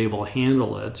individual to be able to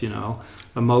handle it,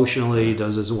 emotionally.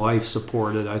 Does his wife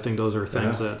support it? I think those are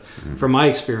things that, from my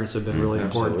experience, have been really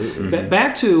important.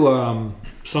 Back to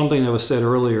something that was said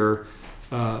earlier.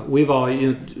 We've all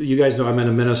you guys know I'm in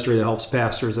a ministry that helps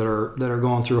pastors that are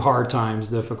going through hard times,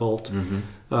 difficult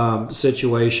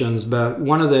situations. But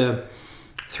one of the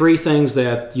 3 things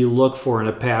that you look for in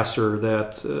a pastor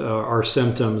that are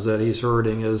symptoms that he's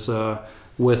hurting is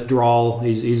withdrawal.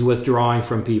 He's withdrawing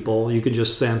from people. You can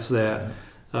just sense that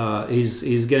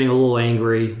he's getting a little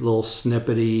angry, a little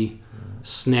snippety,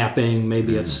 snapping,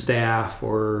 maybe at staff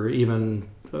or even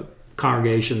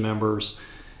congregation members.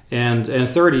 And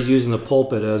third, he's using the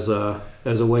pulpit as a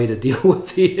way to deal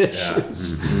with the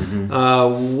issues.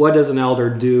 What does an elder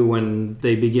do when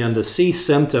they begin to see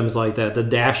symptoms like that? The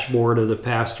dashboard of the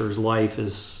pastor's life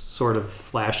is sort of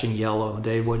flashing yellow.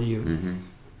 Dave, what do you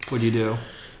do?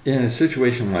 In a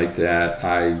situation like that,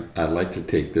 I like to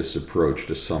take this approach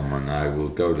to someone. I will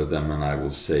go to them and I will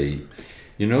say,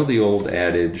 the old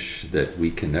adage that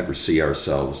we can never see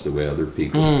ourselves the way other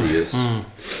people see us?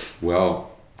 Well,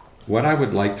 what I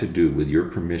would like to do, with your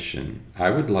permission, I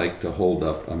would like to hold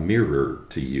up a mirror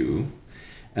to you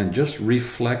and just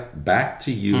reflect back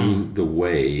to you the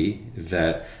way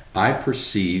that I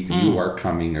perceive you are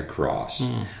coming across.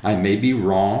 I may be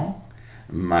wrong.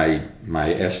 My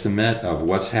estimate of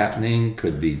what's happening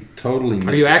could be totally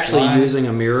misapplied. Are you actually using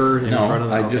a mirror in front of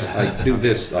them? I do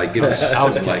this. I give a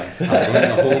sense like I'm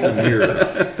going to hold the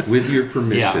mirror with your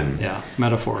permission. Yeah,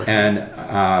 metaphor. And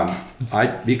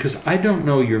because I don't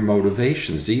know your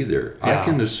motivations either. Yeah. I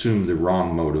can assume the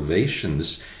wrong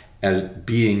motivations as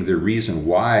being the reason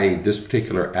why this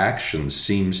particular action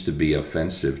seems to be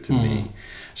offensive to me.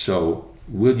 So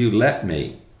will you let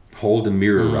me hold a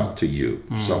mirror up to you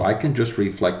so I can just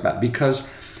reflect back? Because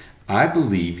I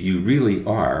believe you really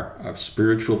are a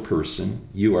spiritual person.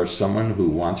 You are someone who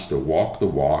wants to walk the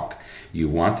walk. You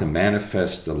want to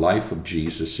manifest the life of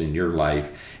Jesus in your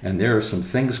life. And there are some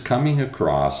things coming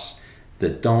across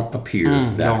that don't appear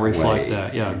that don't reflect way.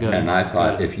 that. Yeah, good. And I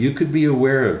thought if you could be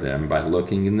aware of them by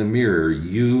looking in the mirror,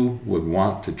 you would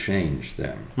want to change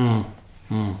them.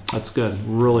 That's good.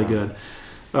 Really good.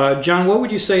 John, what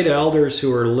would you say to elders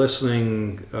who are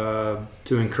listening to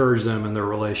encourage them in their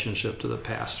relationship to the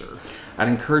pastor? I'd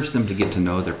encourage them to get to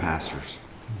know their pastors.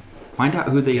 Find out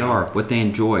who they are, what they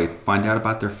enjoy. Find out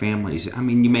about their families. I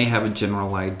mean, you may have a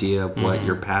general idea of what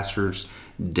your pastor's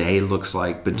day looks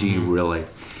like, but do you really?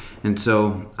 And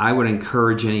so I would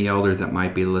encourage any elder that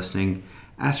might be listening,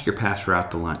 ask your pastor out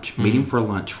to lunch. Meet him for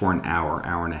lunch for an hour,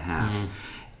 hour and a half.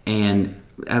 And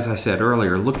as I said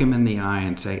earlier, look him in the eye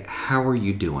and say, how are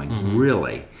you doing?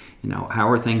 Really? How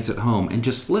are things at home? And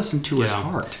just listen to his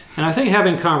heart. And I think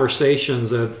having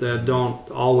conversations that don't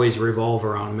always revolve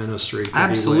around ministry can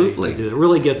Absolutely. be a way to do it.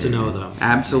 Really get to know them.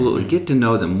 Absolutely. Get to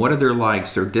know them. What are their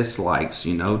likes, their dislikes?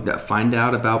 Find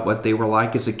out about what they were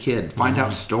like as a kid. Find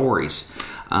out stories.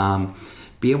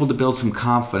 Be able to build some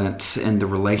confidence in the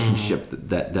relationship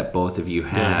that both of you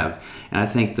have. Yeah. And I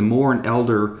think the more an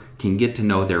elder can get to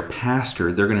know their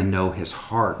pastor, they're going to know his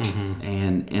heart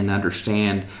and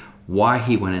understand why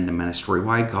he went into ministry,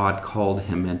 why God called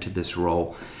him into this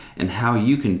role, and how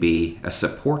you can be a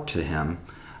support to him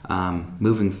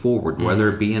moving forward, whether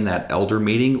it be in that elder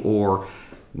meeting or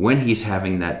when he's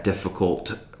having that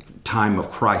difficult time of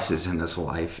crisis in his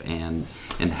life, and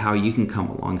how you can come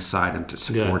alongside him to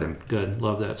support him. Good.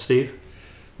 Love that. Steve?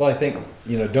 Well, I think,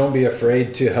 don't be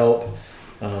afraid to help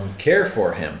care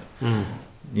for him.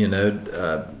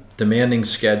 Demanding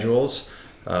schedules.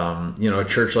 A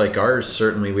church like ours,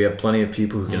 certainly we have plenty of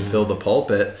people who can fill the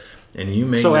pulpit, and you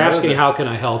may So asking, how can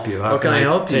I help you? How can I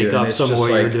help you? Take up some of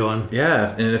what you're doing?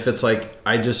 Yeah, and if it's like,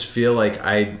 I just feel like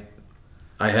I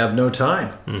have no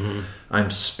time. I'm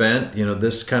spent,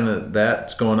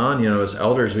 that's going on. As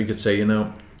elders, we could say,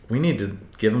 we need to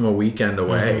give them a weekend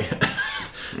away.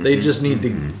 They just need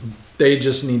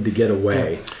to get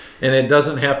away. And it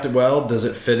doesn't have to, does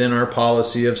it fit in our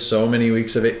policy of so many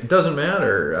weeks of it? It doesn't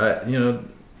matter.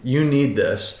 You need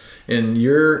this. And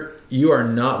you are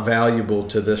not valuable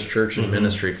to this church and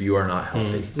ministry if you are not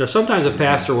healthy. Now, sometimes a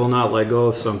pastor will not let go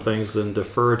of some things and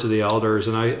defer to the elders.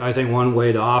 And I think one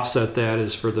way to offset that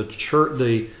is for the church,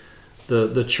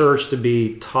 the church to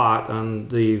be taught on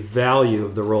the value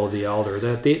of the role of the elder.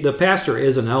 That the pastor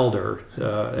is an elder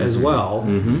as well,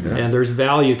 and there's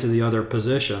value to the other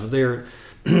positions. They're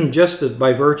just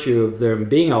by virtue of them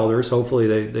being elders.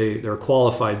 Hopefully, they're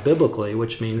qualified biblically,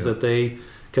 which means that they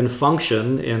can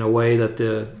function in a way that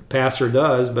the pastor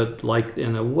does, but like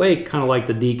in a way kind of like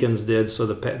the deacons did, so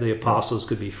the apostles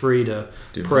could be free to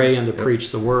pray and to preach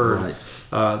the word.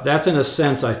 Right. That's in a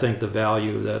sense, I think, the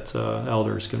value that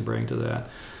elders can bring to that.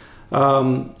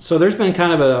 So there's been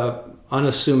kind of a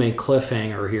unassuming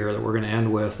cliffhanger here that we're going to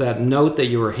end with. That note that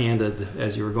you were handed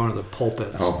as you were going to the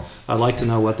pulpits. I'd like to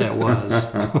know what that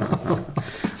was.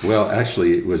 Well,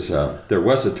 actually, it was. There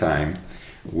was a time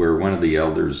where one of the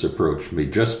elders approached me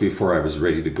just before I was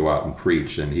ready to go out and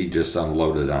preach, and he just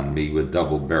unloaded on me with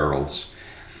double barrels.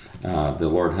 The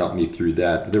Lord helped me through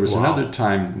that. There was another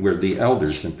time where the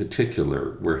elders in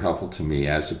particular were helpful to me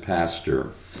as a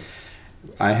pastor.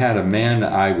 I had a man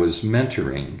I was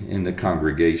mentoring in the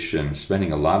congregation,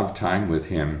 spending a lot of time with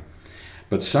him,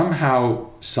 but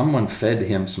somehow someone fed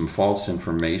him some false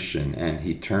information and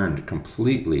he turned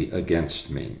completely against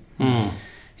me.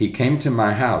 He came to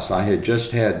my house. I had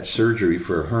just had surgery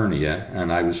for a hernia,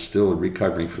 and I was still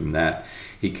recovering from that.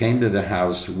 He came to the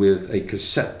house with a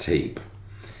cassette tape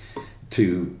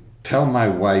to tell my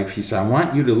wife, he said, I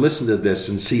want you to listen to this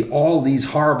and see all these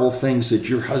horrible things that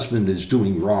your husband is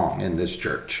doing wrong in this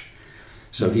church.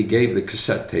 So he gave the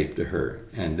cassette tape to her,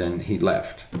 and then he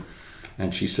left.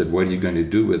 And she said, what are you going to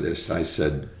do with this? I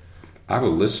said, I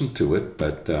will listen to it,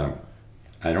 but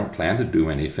I don't plan to do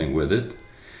anything with it.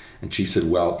 And she said,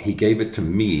 well, he gave it to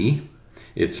me,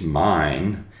 It's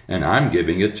mine, and I'm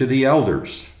giving it to the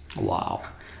elders. Wow.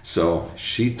 So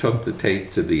she took the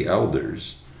tape to the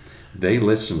elders. They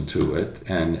listened to it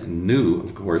and knew,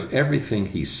 of course, everything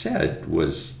he said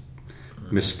was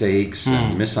mistakes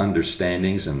and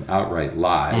misunderstandings and outright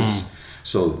lies.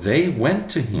 So they went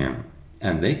to him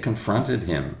and they confronted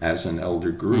him as an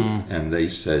elder group, and they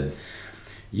said,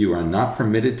 you are not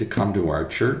permitted to come to our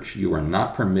church. You are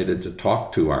not permitted to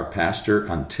talk to our pastor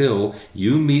until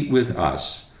you meet with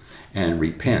us and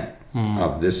repent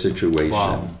of this situation.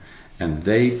 Wow. And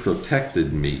they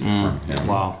protected me from him.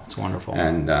 Wow, it's wonderful.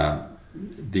 And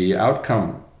the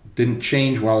outcome didn't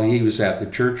change while he was at the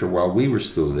church or while we were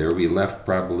still there. We left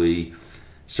probably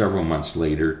several months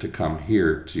later to come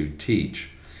here to teach.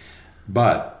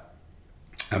 But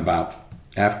about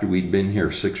after we'd been here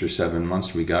 6 or 7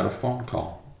 months, we got a phone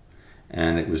call.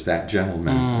 And it was that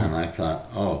gentleman. And I thought,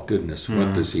 oh, goodness,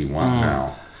 what does he want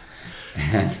now?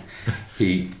 And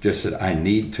he just said, I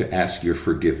need to ask your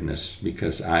forgiveness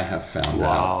because I have found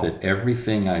out that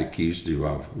everything I accused you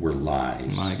of were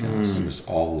lies. My goodness. It was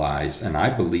all lies. And I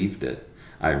believed it.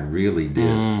 I really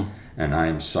did. And I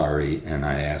am sorry, and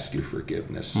I ask you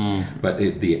forgiveness. But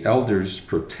the elders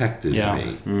protected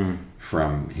me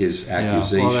from his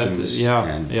accusations.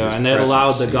 And it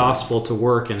allowed the gospel to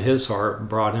work in his heart and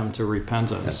brought him to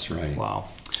repentance. That's right. Wow.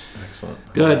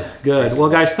 Excellent. Good. Well,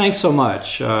 guys, thanks so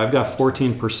much. I've got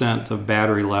 14% of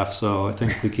battery left, so I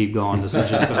think if we keep going, this is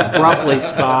just going to abruptly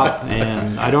stop,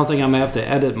 and I don't think I'm going to have to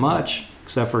edit much,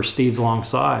 except for Steve's long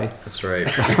sigh, That's right.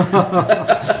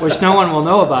 which no one will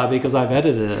know about because I've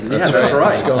edited it. That's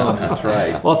right. That's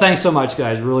right. Well, thanks so much,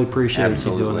 guys. Really appreciate you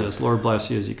Absolutely. doing this. Lord bless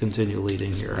you as you continue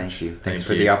leading here. Thank you. Thanks Thank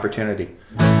for you. the opportunity.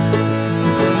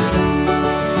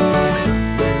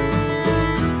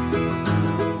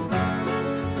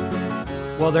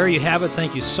 Well, there you have it.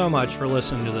 Thank you so much for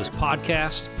listening to this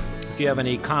podcast. If you have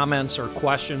any comments or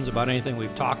questions about anything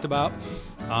we've talked about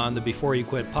on the Before You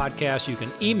Quit podcast, you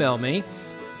can email me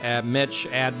at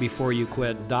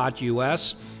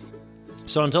mitch@beforeyouquit.us.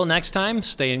 So until next time,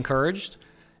 stay encouraged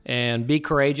and be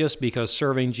courageous because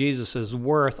serving Jesus is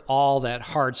worth all that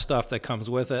hard stuff that comes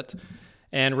with it.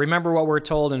 And remember what we're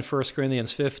told in 1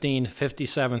 Corinthians 15,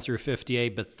 57 through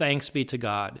 58, but thanks be to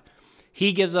God.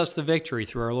 He gives us the victory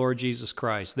through our Lord Jesus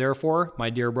Christ. Therefore, my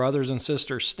dear brothers and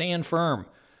sisters, stand firm.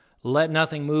 Let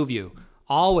nothing move you.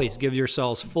 Always give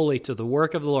yourselves fully to the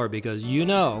work of the Lord because you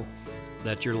know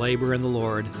that your labor in the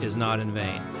Lord is not in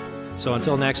vain. So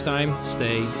until next time,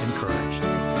 stay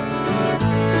encouraged.